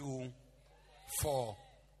cannot do for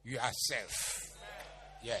yourself.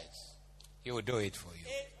 Yes, he will do it for you.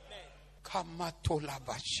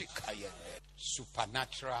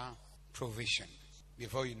 Supernatural provision.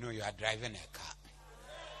 Before you know, you are driving a car.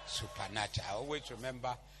 Supernatural. I always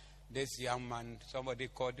remember this young man, somebody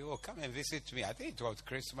called him, come and visit me. I think it was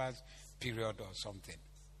Christmas period or something.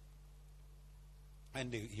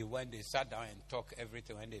 And he went, they sat down and talked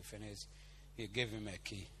everything. When they finished, he gave him a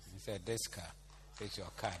key. He said, this car is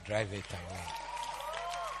your car. Drive it away.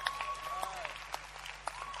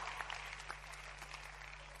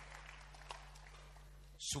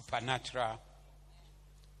 Supernatural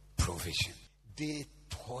provision. They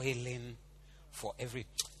toiling for every.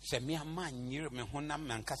 Say me a man near me honam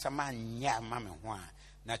man kasa man nya mama ho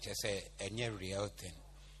na che say enye real thing.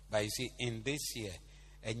 But you see, in this year,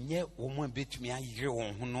 enye woman betumi ayire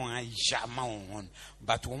won ho no ajama won,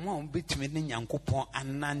 but woman betumi ne nyankopon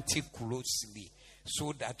ananti closely,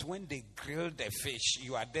 so that when they grill the fish,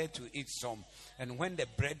 you are there to eat some, and when the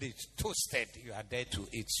bread is toasted, you are there to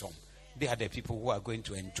eat some. They are the people who are going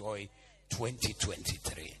to enjoy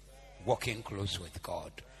 2023, walking close with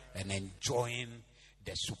God and enjoying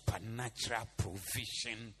the supernatural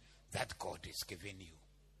provision that God is giving you.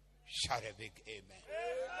 Shout a big amen.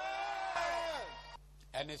 Amen.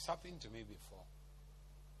 And it's happened to me before.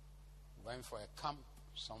 Went for a camp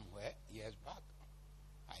somewhere years back.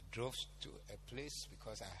 I drove to a place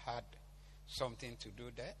because I had something to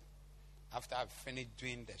do there. After I finished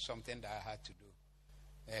doing something that I had to do,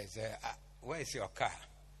 I said, where is your car?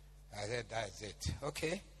 I said, that's it.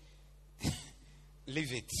 Okay.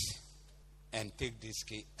 Leave it and take this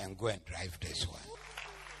key and go and drive this one.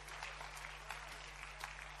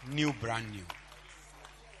 New, brand new.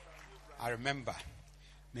 I remember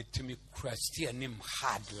me to me Christian him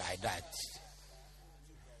hard like that.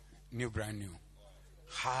 New, brand new.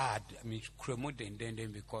 Hard. I mean,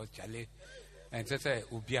 then because Charlie. And so say,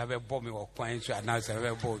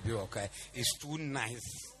 it's too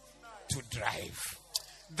nice to drive.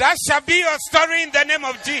 That shall be your story in the name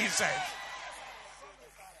of Jesus.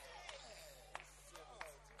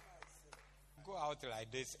 Go out like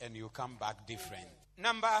this and you come back different.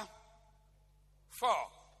 Number 4.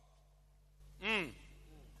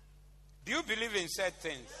 Do you believe in said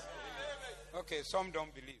things? Okay, some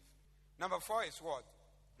don't believe. Number 4 is what?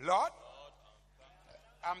 Lord,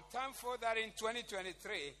 I'm thankful that in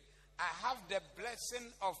 2023, I have the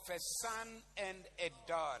blessing of a son and a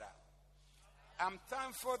daughter. I'm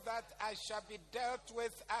thankful that I shall be dealt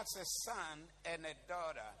with as a son and a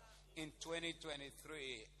daughter in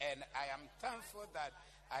 2023. And I am thankful that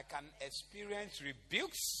I can experience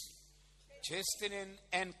rebukes, chastening,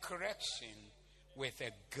 and correction with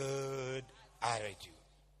a good attitude.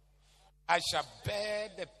 I shall bear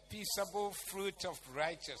the peaceable fruit of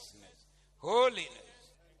righteousness, holiness,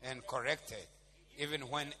 and corrected, even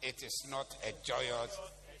when it is not a joyous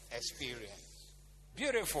experience.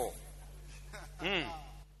 Beautiful.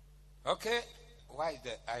 Okay. Why is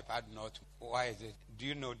the iPad not? Why is it? Do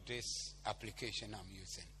you know this application I'm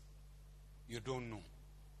using? You don't know.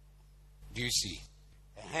 Do you see?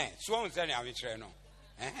 So I'm telling you,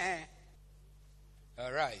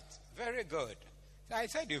 all right. Very good. So I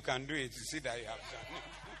said you can do it to see that you have done.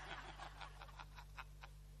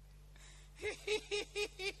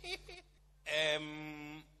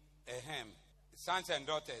 Sons and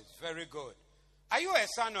daughters. Very good. Are you a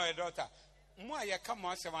son or a daughter?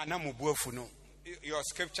 Your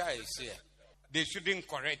scripture is here. They shouldn't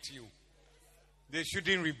correct you. They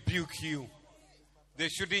shouldn't rebuke you. They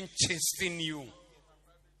shouldn't chasten you.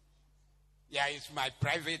 Yeah, it's my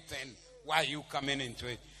private thing. Why are you coming into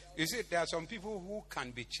it? You see, there are some people who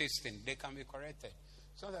can be chastened. They can be corrected.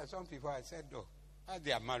 So there are some people, I said, though, as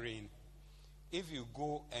they are marrying, if you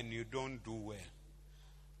go and you don't do well,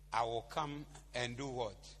 I will come and do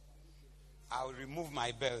what? I will remove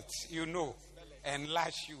my belt, and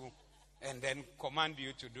lash you, and then command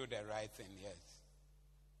you to do the right thing, yes.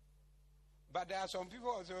 But there are some people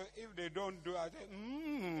also, if they don't do it,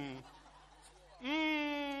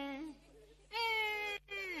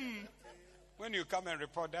 when you come and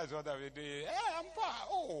report, that's what I will do.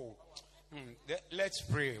 Let's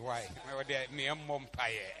pray. Why? I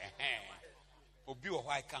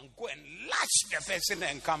can go and lash the person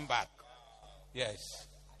and come back. Yes.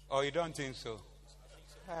 Or you don't think so?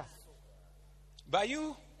 But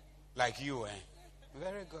you, like you,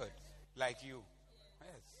 very good. Like you.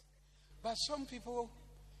 Yes. But some people,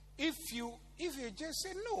 if you just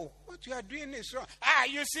say, no, what you are doing is wrong.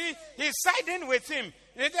 You see, he's siding with him.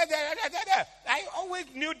 I always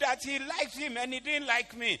knew that he liked him and he didn't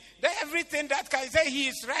like me. Then everything that can say he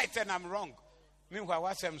is right and I'm wrong. Meanwhile,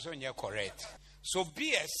 what's I'm saying, you're correct. So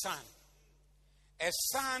be a son. A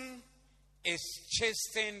son is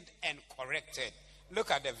chastened and corrected. Look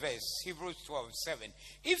at the verse, Hebrews 12:7.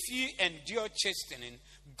 If ye endure chastening,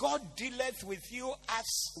 God dealeth with you as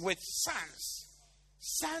with sons.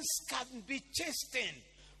 Sons can be chastened.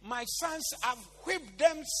 My sons have whipped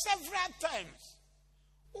them several times.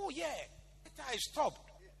 Oh yeah, I stopped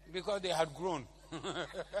because they had grown.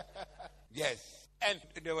 Yes. And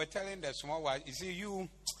they were telling the small ones, you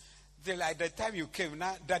see, like the time you came,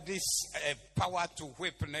 now that this power to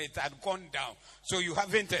whip, it had gone down. So you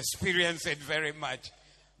haven't experienced it very much.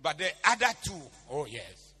 But the other two, oh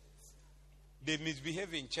yes. They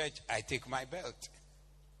misbehave in church, I take my belt.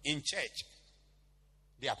 In church.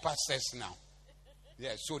 They are pastors now.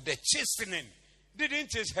 Yeah, so the chastening didn't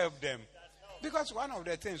just help them. Because one of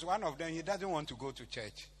them, he doesn't want to go to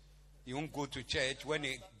church. He won't go to church. When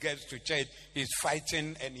he gets to church, he's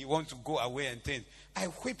fighting and he wants to go away and things. I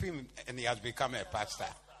whip him and he has become a pastor.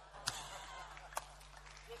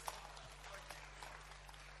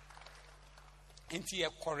 Into a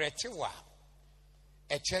corrective,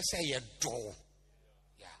 a church say a door.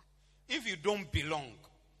 Yeah. If you don't belong,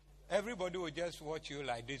 everybody will just watch you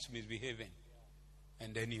like this misbehaving.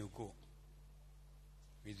 And then you go.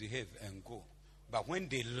 Misbehave and go. But when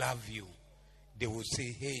they love you, they will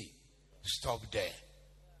say, hey, stop there.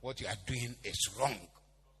 What you are doing is wrong.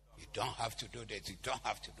 You don't have to do this. You don't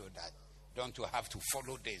have to do that. Don't you have to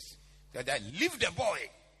follow this. Leave the boy.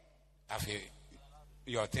 After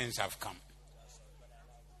your things have come.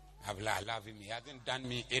 I love him. He hasn't done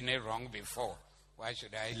me any wrong before. Why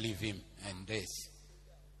should I leave him and this?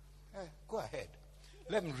 Go ahead.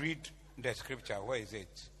 Let me read the scripture. Where is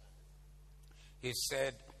it? He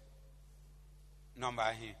said, number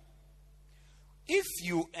here. If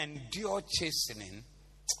you endure chastening,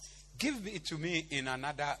 give it to me in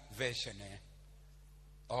another version.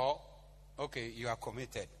 Okay, you are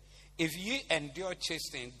committed. If ye endure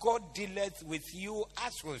chastening, God dealeth with you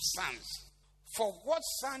as with sons. For what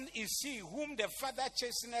son is he whom the father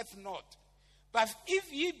chasteneth not? But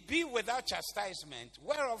if ye be without chastisement,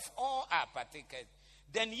 whereof all are partakers,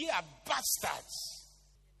 then ye are bastards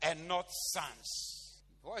and not sons.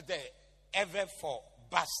 What the ever for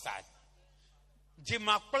bastard?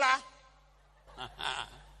 Jimakla.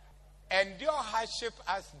 Endure hardship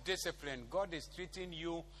as discipline. God is treating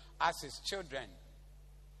you as his children.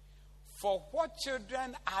 For what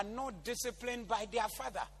children are not disciplined by their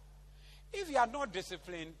father? If you are not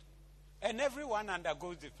disciplined, and everyone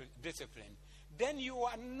undergoes discipline, then you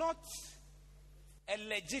are not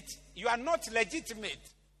legitimate,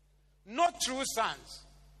 not true sons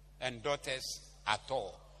and daughters at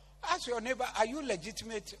all. Ask your neighbor, are you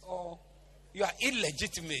legitimate or you are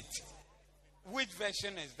illegitimate? Which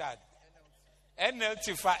version is that?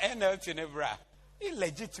 NLT for NLT Nebra.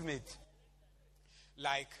 Illegitimate.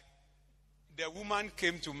 Like the woman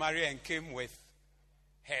came to marry and came with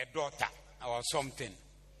her daughter or something.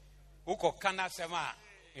 Uko kana sema,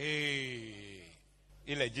 hey,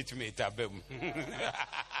 illegitimate abem.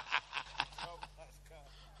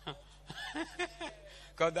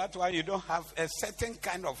 Because that's why you don't have a certain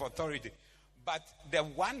kind of authority. But the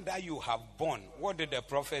one that you have born, what did the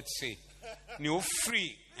prophet say? You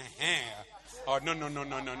free. Oh, no.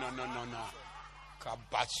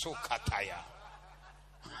 Kabaso kataya.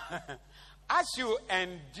 As you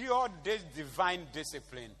endure this divine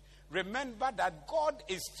discipline, remember that God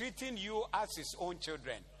is treating you as his own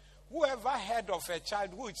children. Whoever heard of a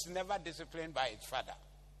child who is never disciplined by his father?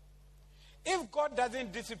 If God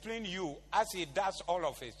doesn't discipline you as he does all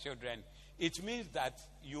of his children, it means that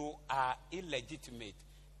you are illegitimate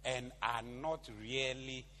and are not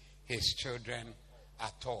really his children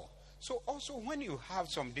at all. So also when you have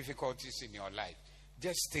some difficulties in your life,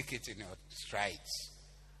 just take it in your strides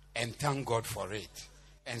and thank God for it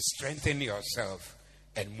and strengthen yourself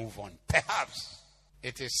and move on. Perhaps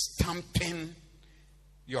it is stamping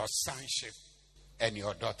your sonship and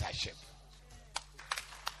your daughtership.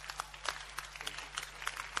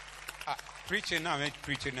 Preaching now,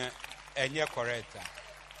 preaching and you're correct.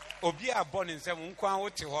 Obia born in some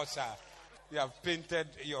you have painted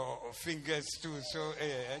your fingers too, so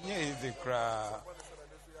is the crowd.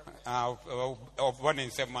 Born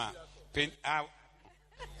in some paint out.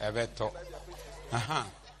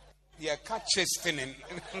 Yeah, catch chastening.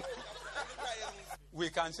 We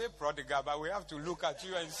can say prodigal, but we have to look at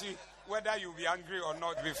you and see whether you'll be angry or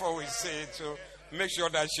not before we say it. So make sure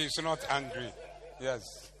that she's not angry. Yes.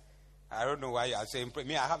 I don't know why you are saying.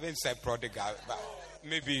 Me, I haven't said prodigal, but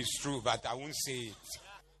maybe it's true, but I won't say it.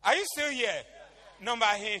 Are you still here? Number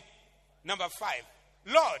 5.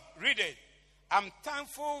 Lord, read it. I'm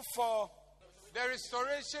thankful for the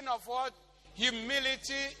restoration of what?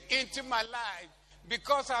 Humility into my life,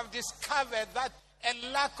 because I've discovered that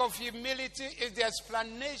a lack of humility is the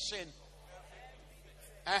explanation.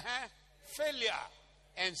 Failure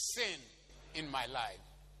and sin in my life.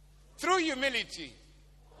 Through humility,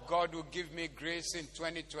 God will give me grace in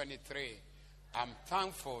 2023. I'm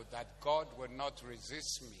thankful that God will not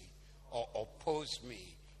resist me or oppose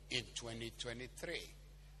me in 2023.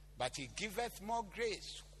 But he giveth more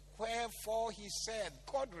grace. Wherefore he said,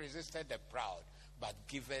 God resisted the proud, but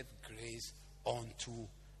giveth grace unto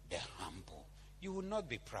the humble. You will not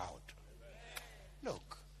be proud.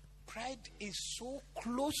 Look, pride is so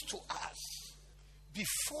close to us.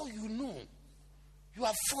 Before you know, you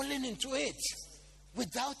are falling into it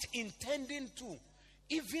without intending to,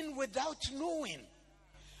 even without knowing.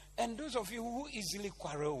 And those of you who easily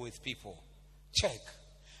quarrel with people, check.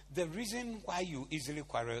 The reason why you easily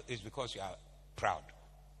quarrel is because you are proud.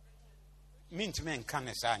 Mint men can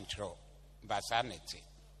basanity.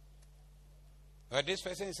 Well, this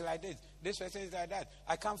person is like this. This person is like that.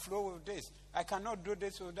 I can't flow with this. I cannot do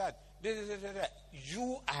this or that.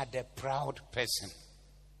 You are the proud person.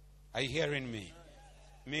 Are you hearing me?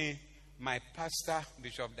 Me, my pastor,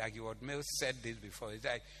 Bishop Dagiward Mills, said this before. He's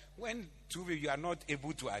like, when two of you are not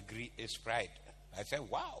able to agree, it's pride. I said,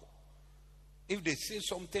 wow. If they say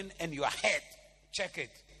something and you are hurt, check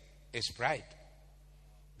it. It's pride.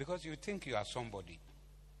 Because you think you are somebody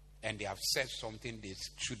and they have said something they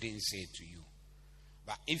shouldn't say to you.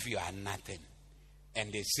 But if you are nothing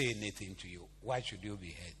and they say anything to you, why should you be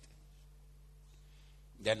hurt?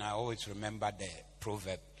 Then I always remember the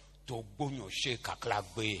proverb,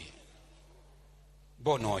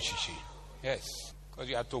 yes, because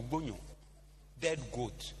you are togbonyo. Dead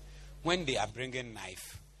goat. When they are bringing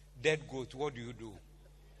knife, dead goat, what do?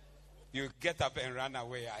 You get up and run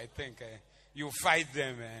away, I think. You fight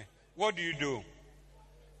them. What do?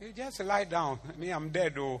 You just lie down. Me, I'm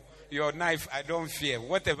dead. Oh, your knife, I don't fear.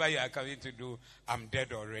 Whatever you are coming to do, I'm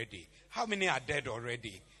dead already. How many are dead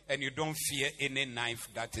already? And you don't fear any knife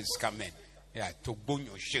that is coming. Yeah,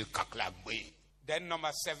 then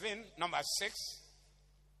number 6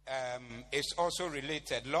 is also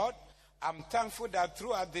related. Lord, I'm thankful that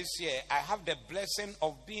throughout this year, I have the blessing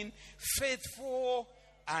of being faithful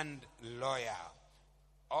and loyal.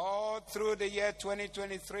 All through the year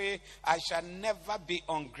 2023, I shall never be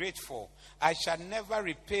ungrateful. I shall never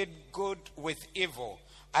repay good with evil.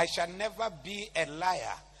 I shall never be a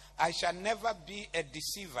liar. I shall never be a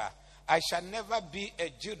deceiver. I shall never be a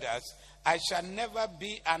Judas. I shall never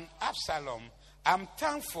be an Absalom. I'm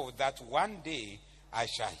thankful that one day I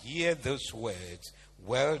shall hear those words,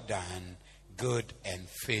 well done, good and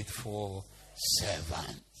faithful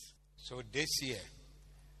servant. So this year,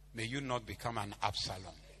 may you not become an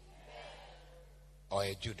Absalom or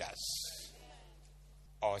a Judas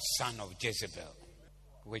or son of Jezebel,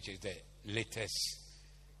 which is the latest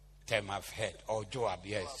term I've heard, or Joab,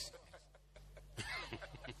 yes.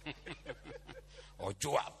 Or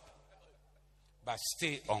Joab. but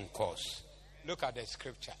stay on course. Look at the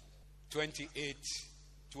scripture.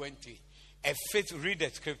 28:20. Read the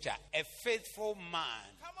scripture. A faithful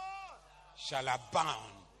man shall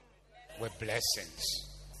abound with blessings.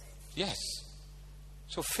 Yes.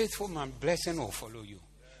 So faithful man, blessing will follow you.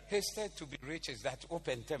 Hasted to be rich is that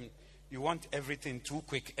open term. You want everything too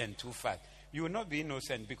quick and too fast. You will not be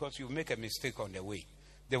innocent because you make a mistake on the way.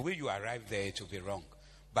 The way you arrive there, it will be wrong.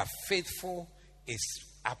 But faithful is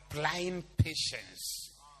applying patience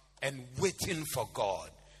and waiting for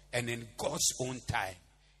God. And in God's own time,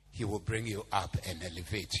 He will bring you up and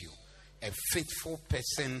elevate you. A faithful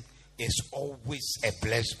person is always a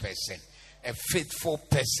blessed person. A faithful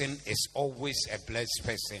person is always a blessed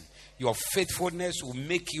person. Your faithfulness will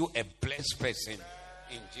make you a blessed person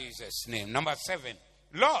in Jesus' name. Number 7.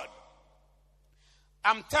 Lord,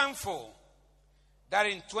 I'm thankful that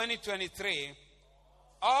in 2023,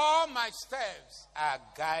 all my steps are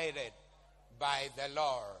guided by the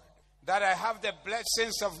Lord. That I have the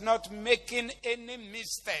blessings of not making any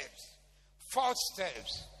missteps, false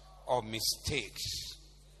steps, or mistakes.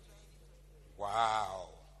 Wow.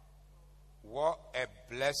 What a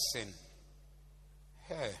blessing.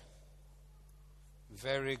 Hey.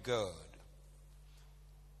 Very good.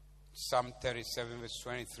 Psalm 37 verse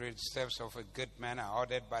 23. The steps of a good man are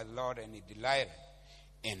ordered by the Lord, and He delighteth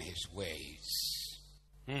in His ways.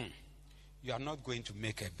 You are not going to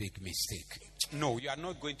make a big mistake. No, you are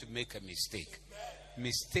not going to make a mistake.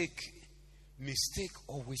 Mistake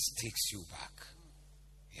always takes you back.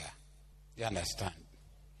 Yeah. You understand?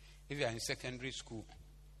 If you are in secondary school,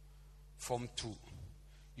 Form 2,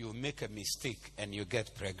 you make a mistake and you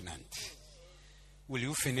get pregnant. Will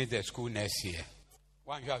you finish the school next year?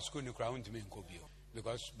 One you have school in Crown to me in Kobio.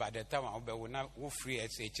 Because by the time I will not free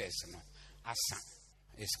SHS,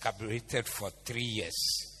 it's carbureted for 3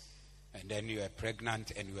 years. And then you are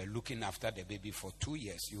pregnant and you are looking after the baby for 2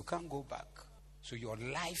 years. You can't go back. So your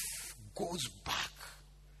life goes back.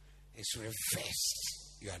 It's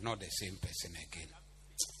reversed. You are not the same person again.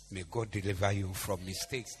 May God deliver you from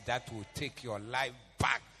mistakes that will take your life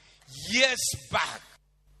back, years back.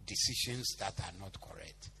 Decisions that are not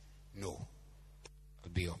correct. No. It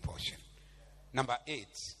will be your portion. Number 8.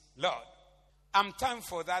 Lord, I'm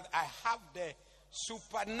thankful that I have the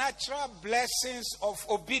supernatural blessings of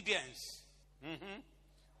obedience.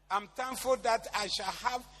 I'm thankful that I shall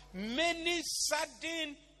have many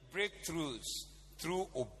sudden breakthroughs through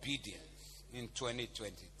obedience in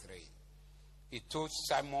 2023. He told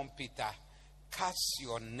Simon Peter, cast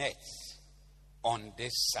your nets on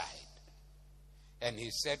this side. And he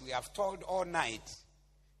said, we have toiled all night.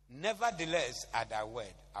 Nevertheless, at thy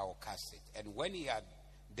word, I will cast it. And when he had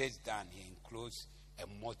this done, he enclosed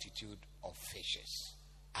a multitude of fishes.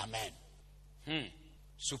 Amen.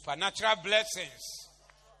 Supernatural blessings.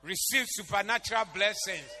 Receive supernatural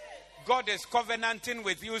blessings. God is covenanting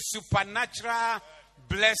with you supernatural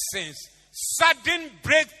blessings. Sudden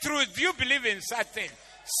breakthroughs. Do you believe in certain?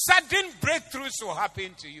 Sudden breakthroughs will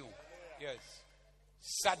happen to you. Yes.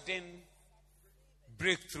 Sudden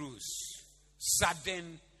breakthroughs.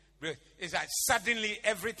 Sudden break. It's like suddenly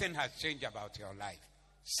everything has changed about your life.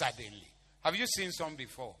 Suddenly. Have you seen some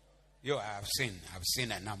before? I've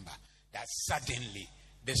seen a number that suddenly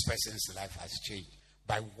this person's life has changed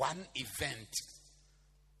by one event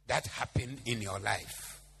that happened in your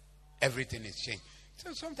life. Everything is changed.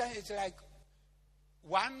 So sometimes it's like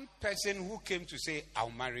one person who came to say, I'll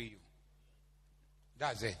marry you.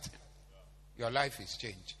 That's it. Your life is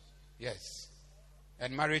changed. Yes.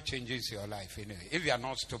 And marriage changes your life anyway. If you are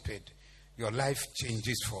not stupid, your life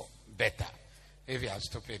changes for better. If you are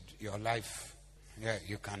stupid, your life,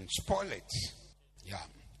 you can spoil it. Yeah.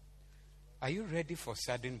 Are you ready for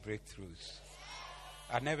sudden breakthroughs?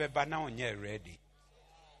 I never, but now you're ready.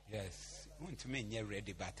 Yes. Want to mean you're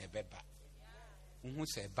ready, but who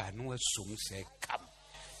said, but no, soon say, come.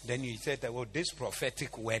 Then you said, well, this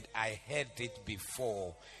prophetic word, I heard it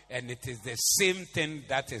before, and it is the same thing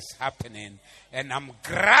that is happening, and I'm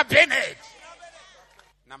grabbing it.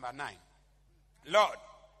 Number 9. Lord,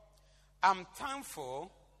 I'm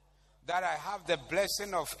thankful that I have the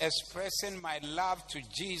blessing of expressing my love to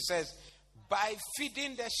Jesus by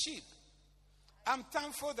feeding the sheep. I'm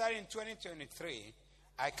thankful that in 2023,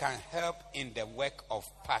 I can help in the work of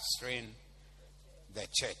pastoring the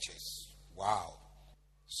churches. Wow.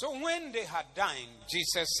 So when they had dined,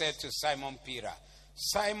 Jesus said to Simon Peter,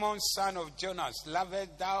 Simon, son of Jonas,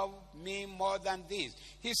 lovest thou me more than this?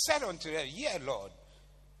 He said unto them, Yea, Lord,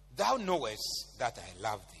 thou knowest that I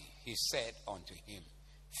love thee. He said unto him,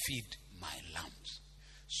 feed my lambs.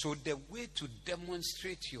 So the way to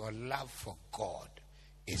demonstrate your love for God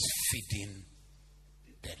is feeding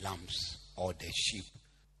the lambs or the sheep.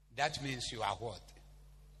 That means you are what?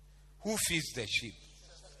 Who feeds the sheep?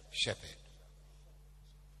 Shepherd.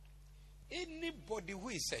 Anybody who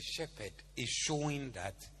is a shepherd is showing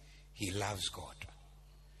that he loves God.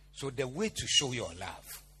 So the way to show your love,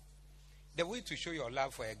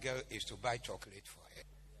 for a girl is to buy chocolate for her.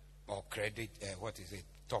 Or credit,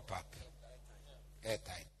 top up.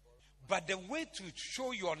 Airtime. But the way to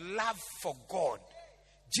show your love for God,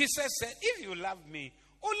 Jesus said, if you love me,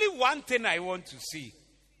 only one thing I want to see,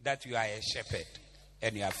 that you are a shepherd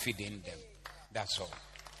and you are feeding them. That's all.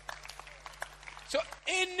 So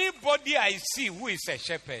anybody I see who is a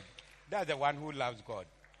shepherd, that's the one who loves God.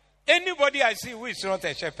 Anybody I see who is not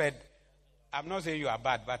a shepherd, I'm not saying you are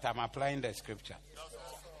bad, but I'm applying the scripture.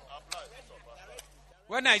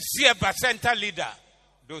 When I see a Bacenta leader,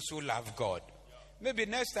 those who love God. Maybe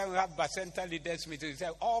next time we have Bacenta leaders meeting, we say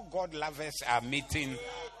all God lovers are meeting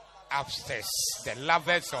upstairs. The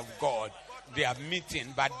lovers of God, they are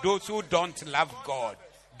meeting, but those who don't love God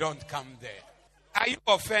don't come there. Are you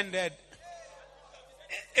offended?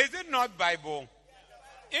 Is it not Bible?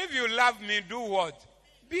 If you love me, do what?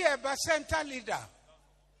 Be a Bacenta leader.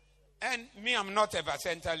 And me, I'm not a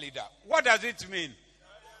Bacenta leader. What does it mean?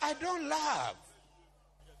 I don't love.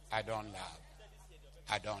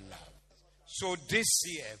 So this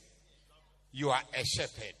year, you are a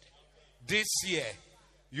shepherd. This year,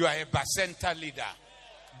 you are a Bacenta leader.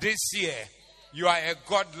 This year, you are a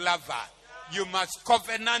God lover. You must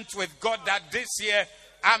covenant with God that this year,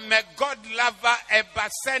 I'm a God lover, a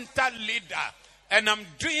Bacenta leader. And I'm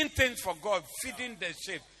doing things for God, feeding the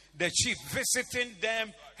sheep, visiting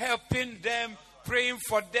them, helping them, praying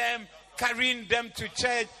for them, carrying them to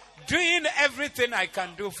church, doing everything I can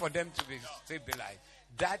do for them to be stabilized.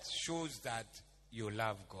 That shows that you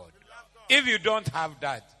love God. If you don't have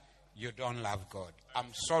that, you don't love God.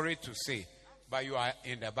 I'm sorry to say, but you are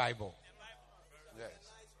in the Bible. Yes.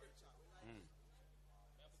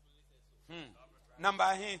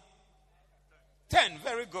 Number 10.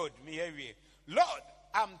 Very good. Lord,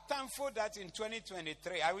 I'm thankful that in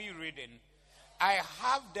 2023, are we reading? I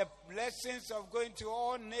have the blessings of going to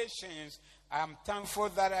all nations. I'm thankful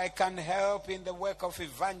that I can help in the work of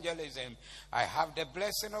evangelism. I have the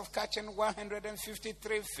blessing of catching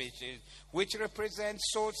 153 fishes, which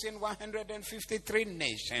represents souls in 153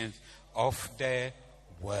 nations of the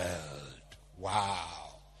world.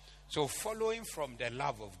 Wow. So following from the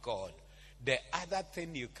love of God, the other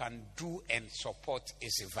thing you can do and support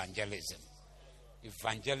is evangelism.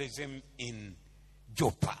 Evangelism in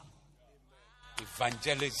Joppa.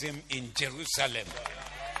 Evangelism in Jerusalem.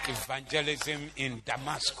 Evangelism in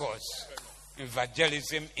Damascus.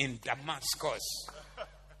 Evangelism in Damascus.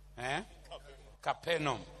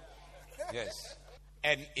 Capernaum. Yes.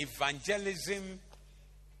 And evangelism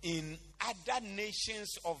in other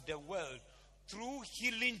nations of the world through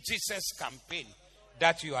Healing Jesus campaign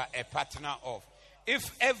that you are a partner of.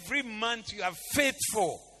 If every month you are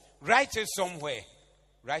faithful, write it somewhere.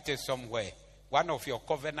 Write it somewhere. One of your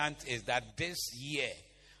covenants is that this year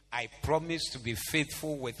I promise to be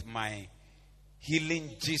faithful with my Healing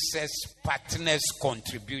Jesus partners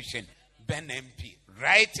contribution. Ben MP.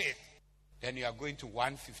 Write it. Then you are going to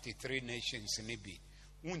 153 nations in Ibi.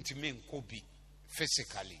 Won't mean Kobe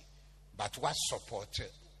physically, but what support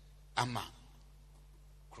Ama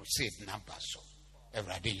crusade number so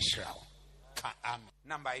every Israel.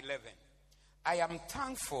 Number 11. I am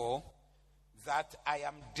thankful that I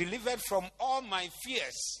am delivered from all my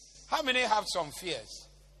fears. How many have some fears?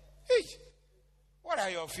 Hey, what are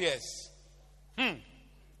your fears?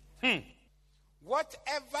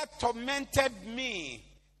 Whatever tormented me,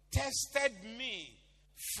 tested me,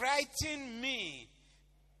 frightened me.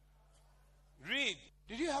 Read.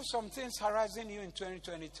 Did you have some things harassing you in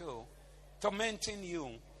 2022? Tormenting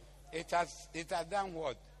you? It has done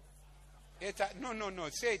what? No.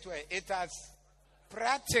 Say it well. It has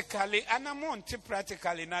practically, and I'm on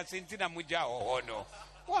practically not since Muja or no.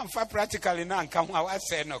 One for practically now come I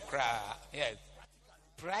say no cry. Yes.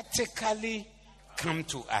 Practically come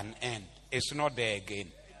to an end. It's not there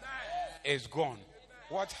again. It's gone.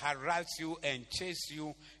 What harassed you and chased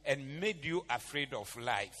you and made you afraid of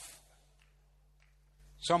life.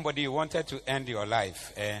 Somebody wanted to end your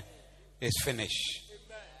life. It's finished.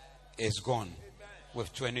 It's gone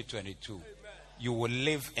with 2022. You will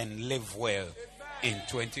live and live well in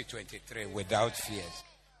 2023 without fears.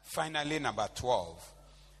 Finally, number 12.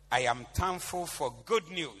 I am thankful for good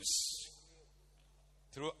news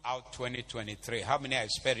throughout 2023. How many are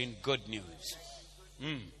expecting good news?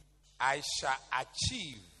 I shall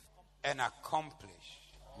achieve and accomplish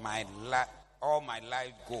all my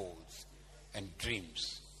life goals and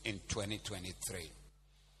dreams in 2023.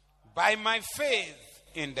 By my faith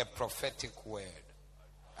in the prophetic word,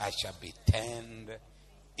 I shall be turned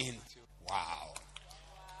into. Wow.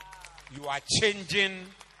 You are changing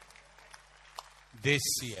this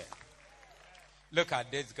year. Look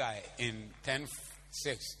at this guy in 10:6.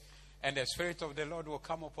 And the Spirit of the Lord will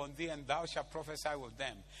come upon thee, and thou shalt prophesy with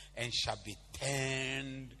them, and shall be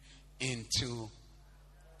turned into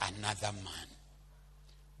another man.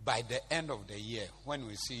 By the end of the year, when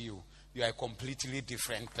we see you, you are a completely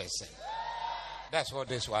different person. That's what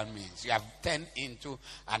this one means. You have turned into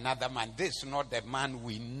another man. This is not the man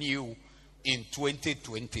we knew in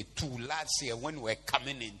 2022. Last year, when we were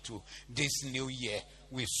coming into this new year,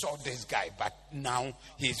 we saw this guy, but now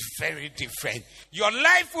he's very different. Your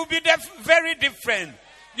life will be very different.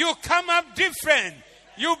 You come up different.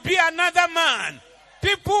 You'll be another man.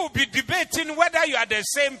 People will be debating whether you are the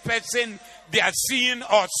same person they are seeing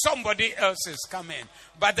or somebody else is coming.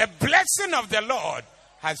 But the blessing of the Lord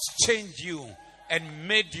has changed you and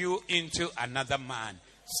made you into another man.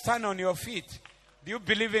 Stand on your feet. Do you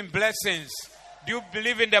believe in blessings? Do you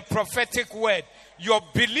believe in the prophetic word? Your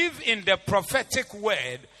belief in the prophetic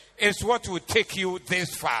word is what will take you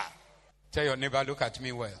this far. Tell your neighbor, look at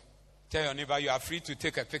me well. Tell your neighbor, you are free to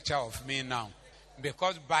take a picture of me now.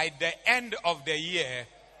 Because by the end of the year,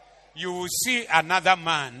 you will see another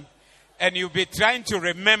man, and you'll be trying to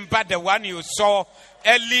remember the one you saw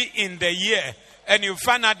early in the year, and you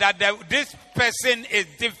find out that this person is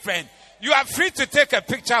different. You are free to take a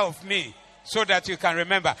picture of me so that you can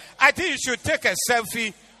remember. I think you should take a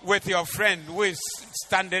selfie with your friend who is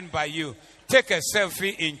standing by you. Take a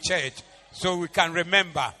selfie in church so we can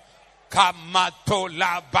remember.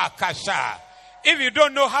 Kamatola Bakasha. If you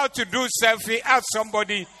don't know how to do selfie, ask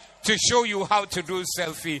somebody to show you how to do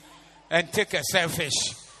selfie and take a selfish.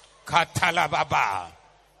 Katalababa.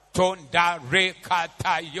 Tonda re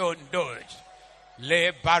katayondoj.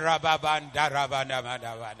 Le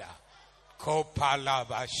barababandarabandamadavada.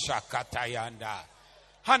 Kopalaba shakatayanda.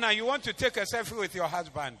 Hannah, you want to take a selfie with your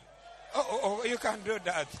husband? Oh, you can do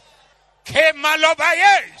that.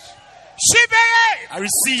 Kemalobayesh. Shibeye. I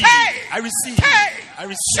receive. I receive. I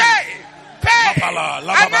receive.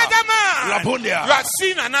 Another man. You have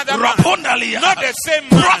seen another man. Not the same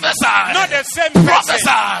man. Prophesy. Not the same person.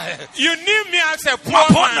 Prophesy. You knew me as a poor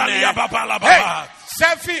man. Hey,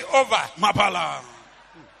 selfie over. Mapala.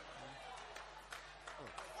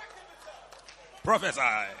 Prophesy.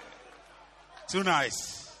 Too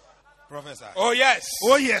nice. Prophesy. Oh yes.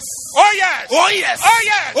 Oh yes. Oh yes. Oh yes. Oh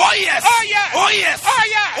yes. Oh yes. Oh yes. Oh yes. Oh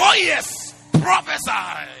yes. Oh yes.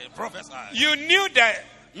 Prophesy. Prophesy. You knew that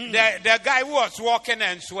the guy who was walking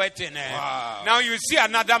and sweating. Wow. Now you see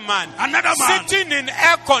another man. Another man. Sitting in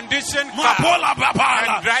air-conditioned car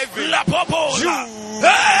and driving.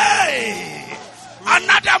 Hey!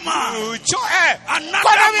 Another man.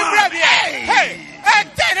 Another man. Hey!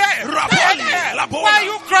 Why are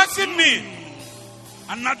you crossing me?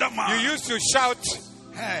 Another man. You used to shout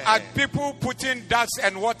at people putting dust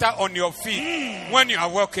and water on your feet when you are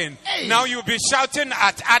walking. Now you'll be shouting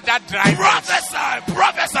at other drivers. Prophesy,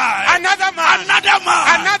 prophesy. Another man. Another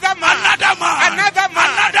man. Another man. Another man. Another man.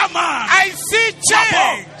 Another man. I see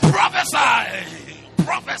change. Prophesy.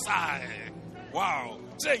 Prophesy. Wow.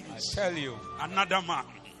 Change. I tell you. Another man.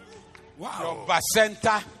 Wow. Your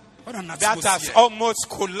bacenta that has here. almost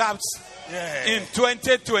collapsed in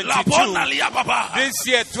 2022. This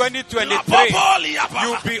year, 2023,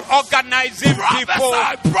 you'll be organizing people.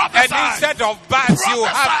 And instead of bus, you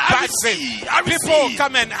have buses. People will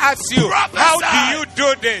come and ask you, how do you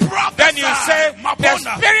do this? Then you say, the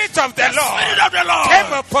Spirit of the Lord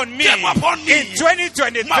came upon me in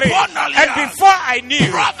 2023. And before I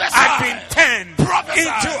knew, I've been turned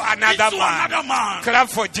into another man. Clap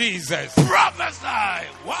for Jesus. Prophesy.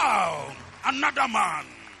 Wow. Another man.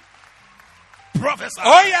 Prophesy.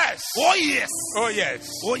 Oh yes. Oh yes. Oh yes.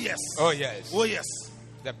 Oh yes. Oh yes. Oh yes.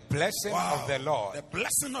 The blessing of the Lord. The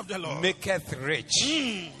blessing of the Lord maketh rich.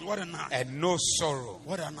 What a night. And no sorrow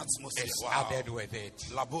What an atmosphere is added with it.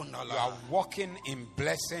 You Labonala. are walking in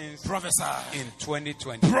blessings Prophesy. in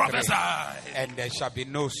 2023. Prophesy. And there shall be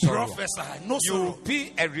no sorrow. Prophesy. No You sorrow. will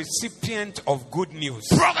be a recipient of good news.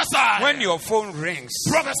 Prophesy. When your phone rings,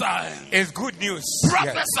 Prophesy. it's good news.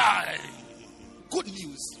 Prophesy. Yes. Good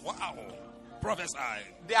news. Wow. Prophesy.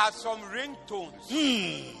 There are some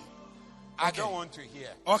ringtones I don't want to hear.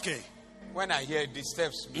 Okay. When I hear it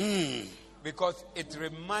disturbs me. Because it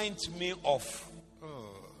reminds me of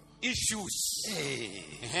issues.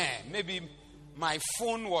 Maybe my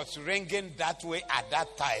phone was ringing that way at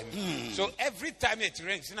that time. So every time it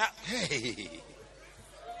rings, now,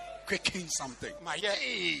 Quaking something. my ear,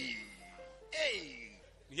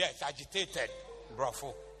 yes, agitated,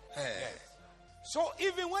 bravo. So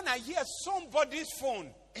even when I hear somebody's phone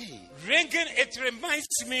ringing, it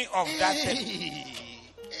reminds me of that thing.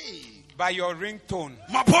 By your ringtone,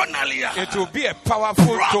 it will be a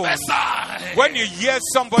powerful tone. When you hear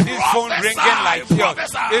somebody's phone ringing like yours,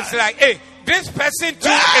 it's like, hey, this person too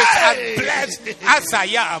is as blessed as I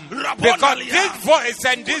am. Because this voice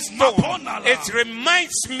and this tone, it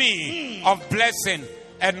reminds me of blessing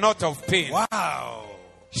and not of pain. Wow.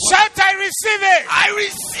 Shout, I receive it. I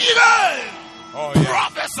receive it. Oh, yeah.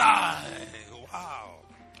 Prophesy. Wow.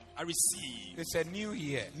 I receive. It's a new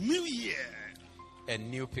year. New year. And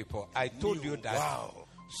new people. I told you that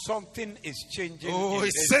something is changing. Oh,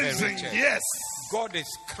 it's changing. Yes. God is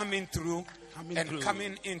coming through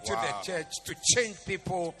coming into the church to change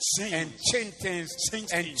people and change things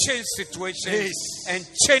and change situations and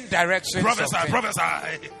change directions.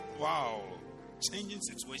 Prophesy. Wow. Changing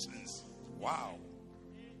situations. Wow.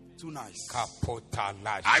 Too nice.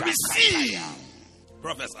 I receive.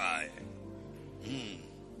 Prophesy.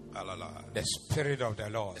 The Spirit of the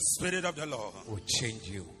Lord. The Spirit of the Lord will change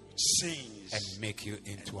you. Change. And make you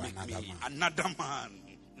into another man. Another man.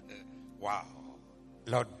 Wow.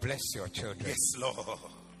 Lord, bless your children. Yes, Lord.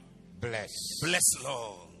 Bless. Bless,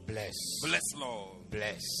 Lord. Bless. Bless, Lord.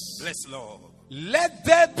 Bless. Bless, Lord. Let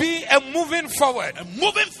there be a moving forward. A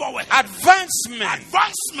moving forward. Advancement.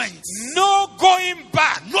 Advancement. No going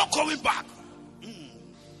back. No going back.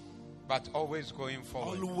 But always going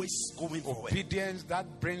forward. Always going forward. Obedience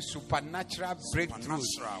that brings supernatural breakthroughs.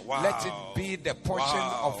 Wow. Let it be the portion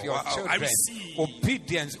of your children.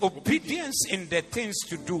 Obedience in the things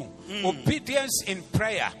to do. Obedience in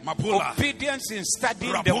prayer. Obedience in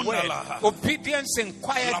studying the word. Obedience in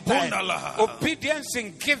quiet time. Obedience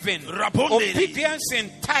in giving. Obedience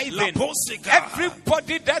in tithing.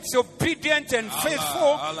 Everybody that's obedient and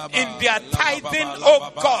faithful in their tithing,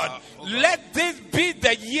 oh God, let this be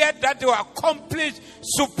the year that they will accomplish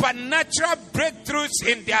supernatural breakthroughs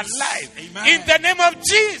in their life. Amen. In the name of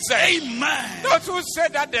Jesus. Amen. Those who say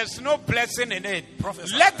that there's no blessing in it,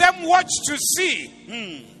 let them watch to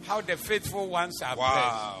see how the faithful ones are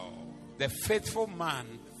blessed. The faithful man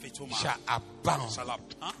shall abound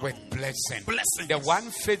with blessing. The one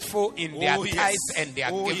faithful in their tithes and their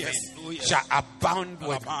giving shall abound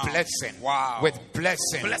with blessing. With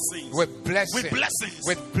blessing. With blessing.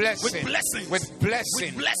 With blessing. With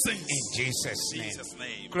blessing. In Jesus'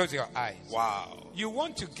 name. Close your eyes. Wow. You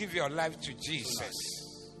want to give your life to Jesus.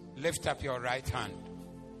 Lift up your right hand.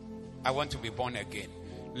 I want to be born again.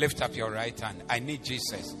 Lift up your right hand. I need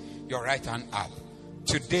Jesus. Your right hand up.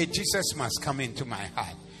 Today, Jesus must come into my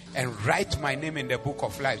heart and write my name in the book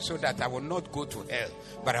of life so that I will not go to hell,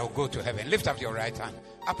 but I will go to heaven. Lift up your right hand.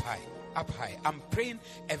 Up high. Up high. I'm praying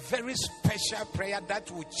a very special prayer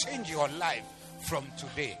that will change your life from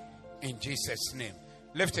today. In Jesus' name.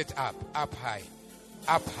 Lift it up. Up high.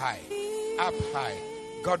 Up high. Up high.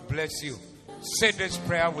 God bless you. Say this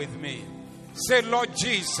prayer with me. Say, Lord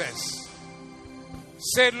Jesus.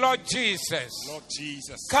 Say, Lord Jesus. Lord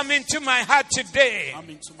Jesus. Come into my heart today. Come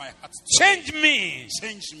into my heart today. Change me.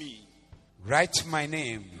 Change me. Write my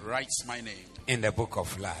name. Write my name. In the book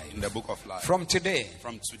of life. In the book of life. From today.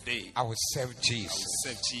 From today. I will serve Jesus. I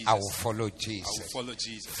will serve Jesus. I will follow Jesus. I will follow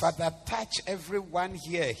Jesus. Father, touch everyone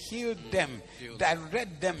here. Heal them.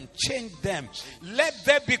 Direct them. Change them. Let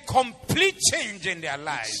there be complete change in their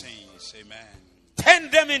lives. Change. Amen. Turn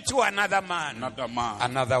them into another man. Another man.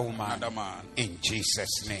 Another woman. Another man. In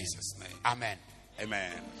Jesus' name. Amen.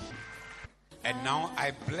 Amen. And now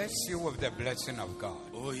I bless you with the blessing of God.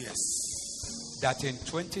 Oh, yes. That in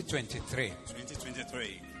 2023,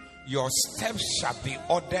 your steps shall be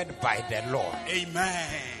ordered by the Lord. Amen.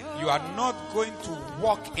 You are not going to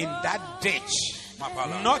walk in that ditch.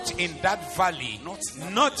 Not in that valley,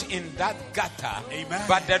 not in that gutter. Amen.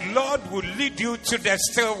 But the Lord will lead you to the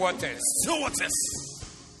still waters. Still waters.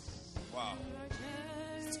 Wow.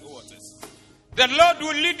 Still waters. The Lord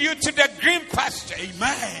will lead you to the green pasture.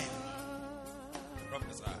 Amen.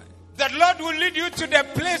 Prophesy. The Lord will lead you to the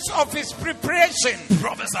place of His preparation.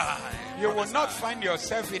 Prophesy. You will not find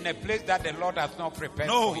yourself in a place that the Lord has not prepared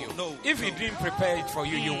for you. If He didn't prepare it for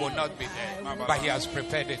you, you will not be there. But He has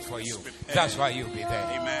prepared it for you. That's why you'll be there.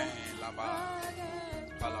 Amen.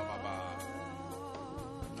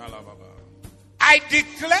 I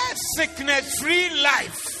declare sickness-free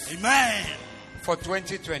life. Amen. For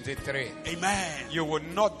 2023. Amen. You will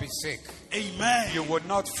not be sick. Amen. You will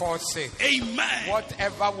not fall sick. Amen.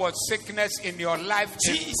 Whatever was sickness in your life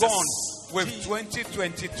is gone with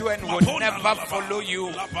 2022 and will never follow you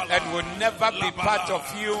and will never be part of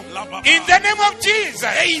you. In the name of Jesus.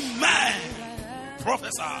 Amen.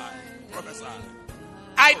 Prophesy. Prophesy.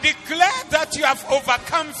 I declare that you have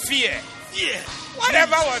overcome fear. Fear.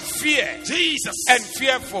 Whatever was fear Jesus. and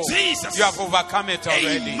fearful, Jesus. you have overcome it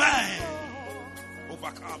already. Amen.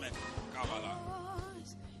 Overcome it.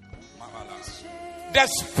 The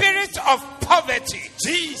spirit of poverty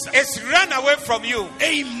Jesus is run away from you.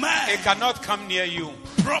 Amen. It cannot come near you.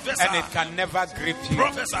 Prophesy. And it can never grip you.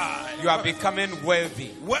 Prophesy. You are becoming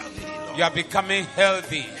wealthy. Wealthy. You are becoming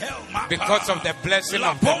healthy because of the blessing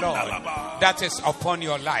of the Lord that is upon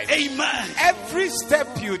your life. Amen. Every step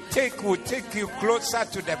you take will take you closer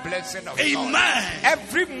to the blessing of Amen. God.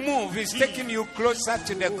 Every move is taking you closer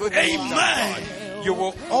to the goodness of God. You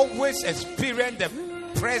will always experience the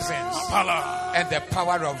presence and the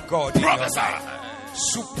power of God in your life.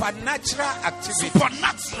 Supernatural activity,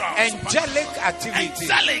 angelic activity,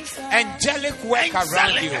 angelic work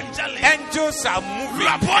around you. Angels are moving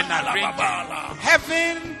and arranging.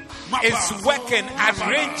 Heaven is working,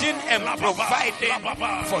 arranging and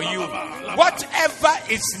providing for you. Whatever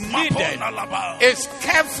is needed is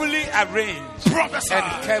carefully arranged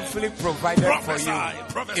and carefully provided for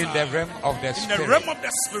you in the realm of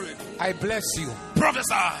the Spirit. I bless you.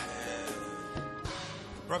 Prophesy.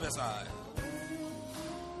 Prophesy.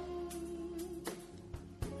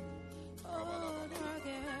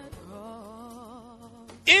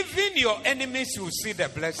 Even your enemies will see the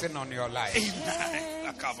blessing on your life.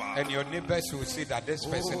 Amen. And your neighbors will see that this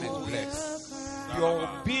person is blessed. Your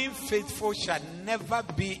being faithful shall never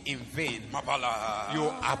be in vain.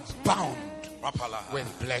 You abound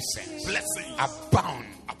with blessings. Abound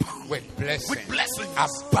with blessings.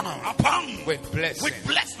 Abound with blessings.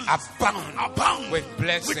 Abound with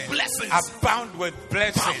blessings. Abound with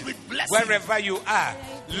blessings. Wherever you are,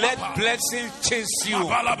 let blessings chase you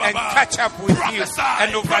and catch up with you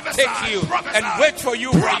and overtake you and wait for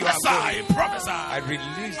you where you are going. I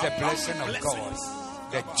release the blessing of God.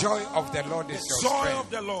 The joy of the Lord is your strength.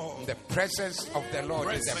 The presence of the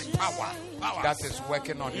Lord is the power that is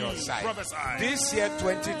working on your side. This year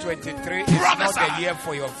 2023 is not the year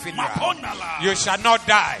for your funeral. You shall not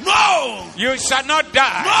die. No. You shall not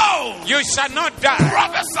die. No. You shall not die.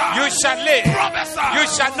 You shall live. You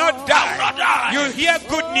shall not die. You hear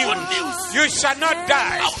good news. You shall not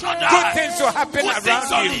die. Good things will happen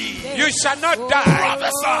around you. You shall not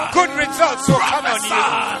die. Good results will come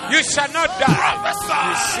on you. You shall not die.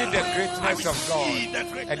 You see the greatness of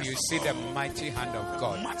God and you see the mighty hand of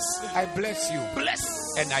God. I bless you.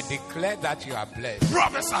 And I declare that you are blessed.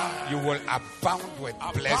 You will abound with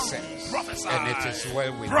blessings. And it is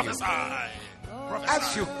well with you.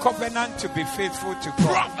 As you covenant to be faithful to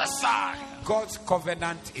God, God's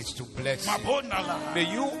covenant is to bless you.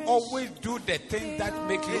 May you always do the thing that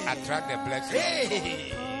make you attract the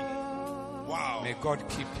blessing. Wow. May God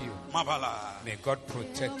keep you. May God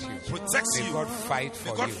protect you. May God fight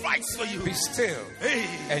for you. Be still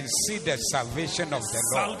and see the salvation of the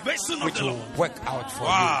Lord, which will work out for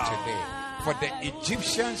you today. For the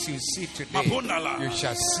Egyptians you see today, you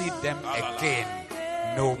shall see them again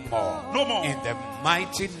no more. In the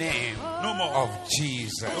mighty name of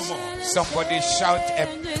Jesus. Somebody shout a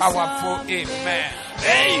powerful amen.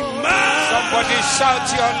 Amen. Somebody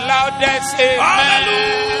shout your loudest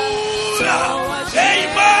amen.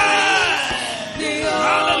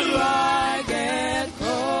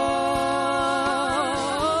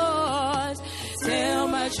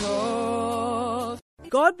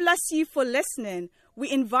 God bless you for listening.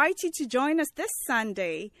 We invite you to join us this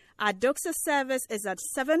Sunday. Our Doxa service is at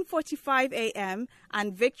 7:45 a.m.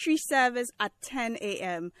 and Victory service at 10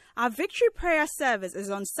 a.m. Our Victory prayer service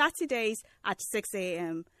is on Saturdays at 6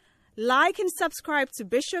 a.m. Like and subscribe to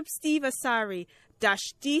Bishop Steve Asari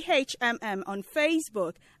DHMM on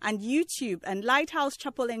Facebook and YouTube and Lighthouse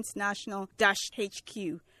Chapel International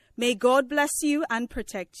HQ. May God bless you and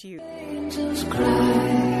protect you. Angels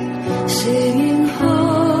cry, singing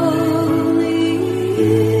holy.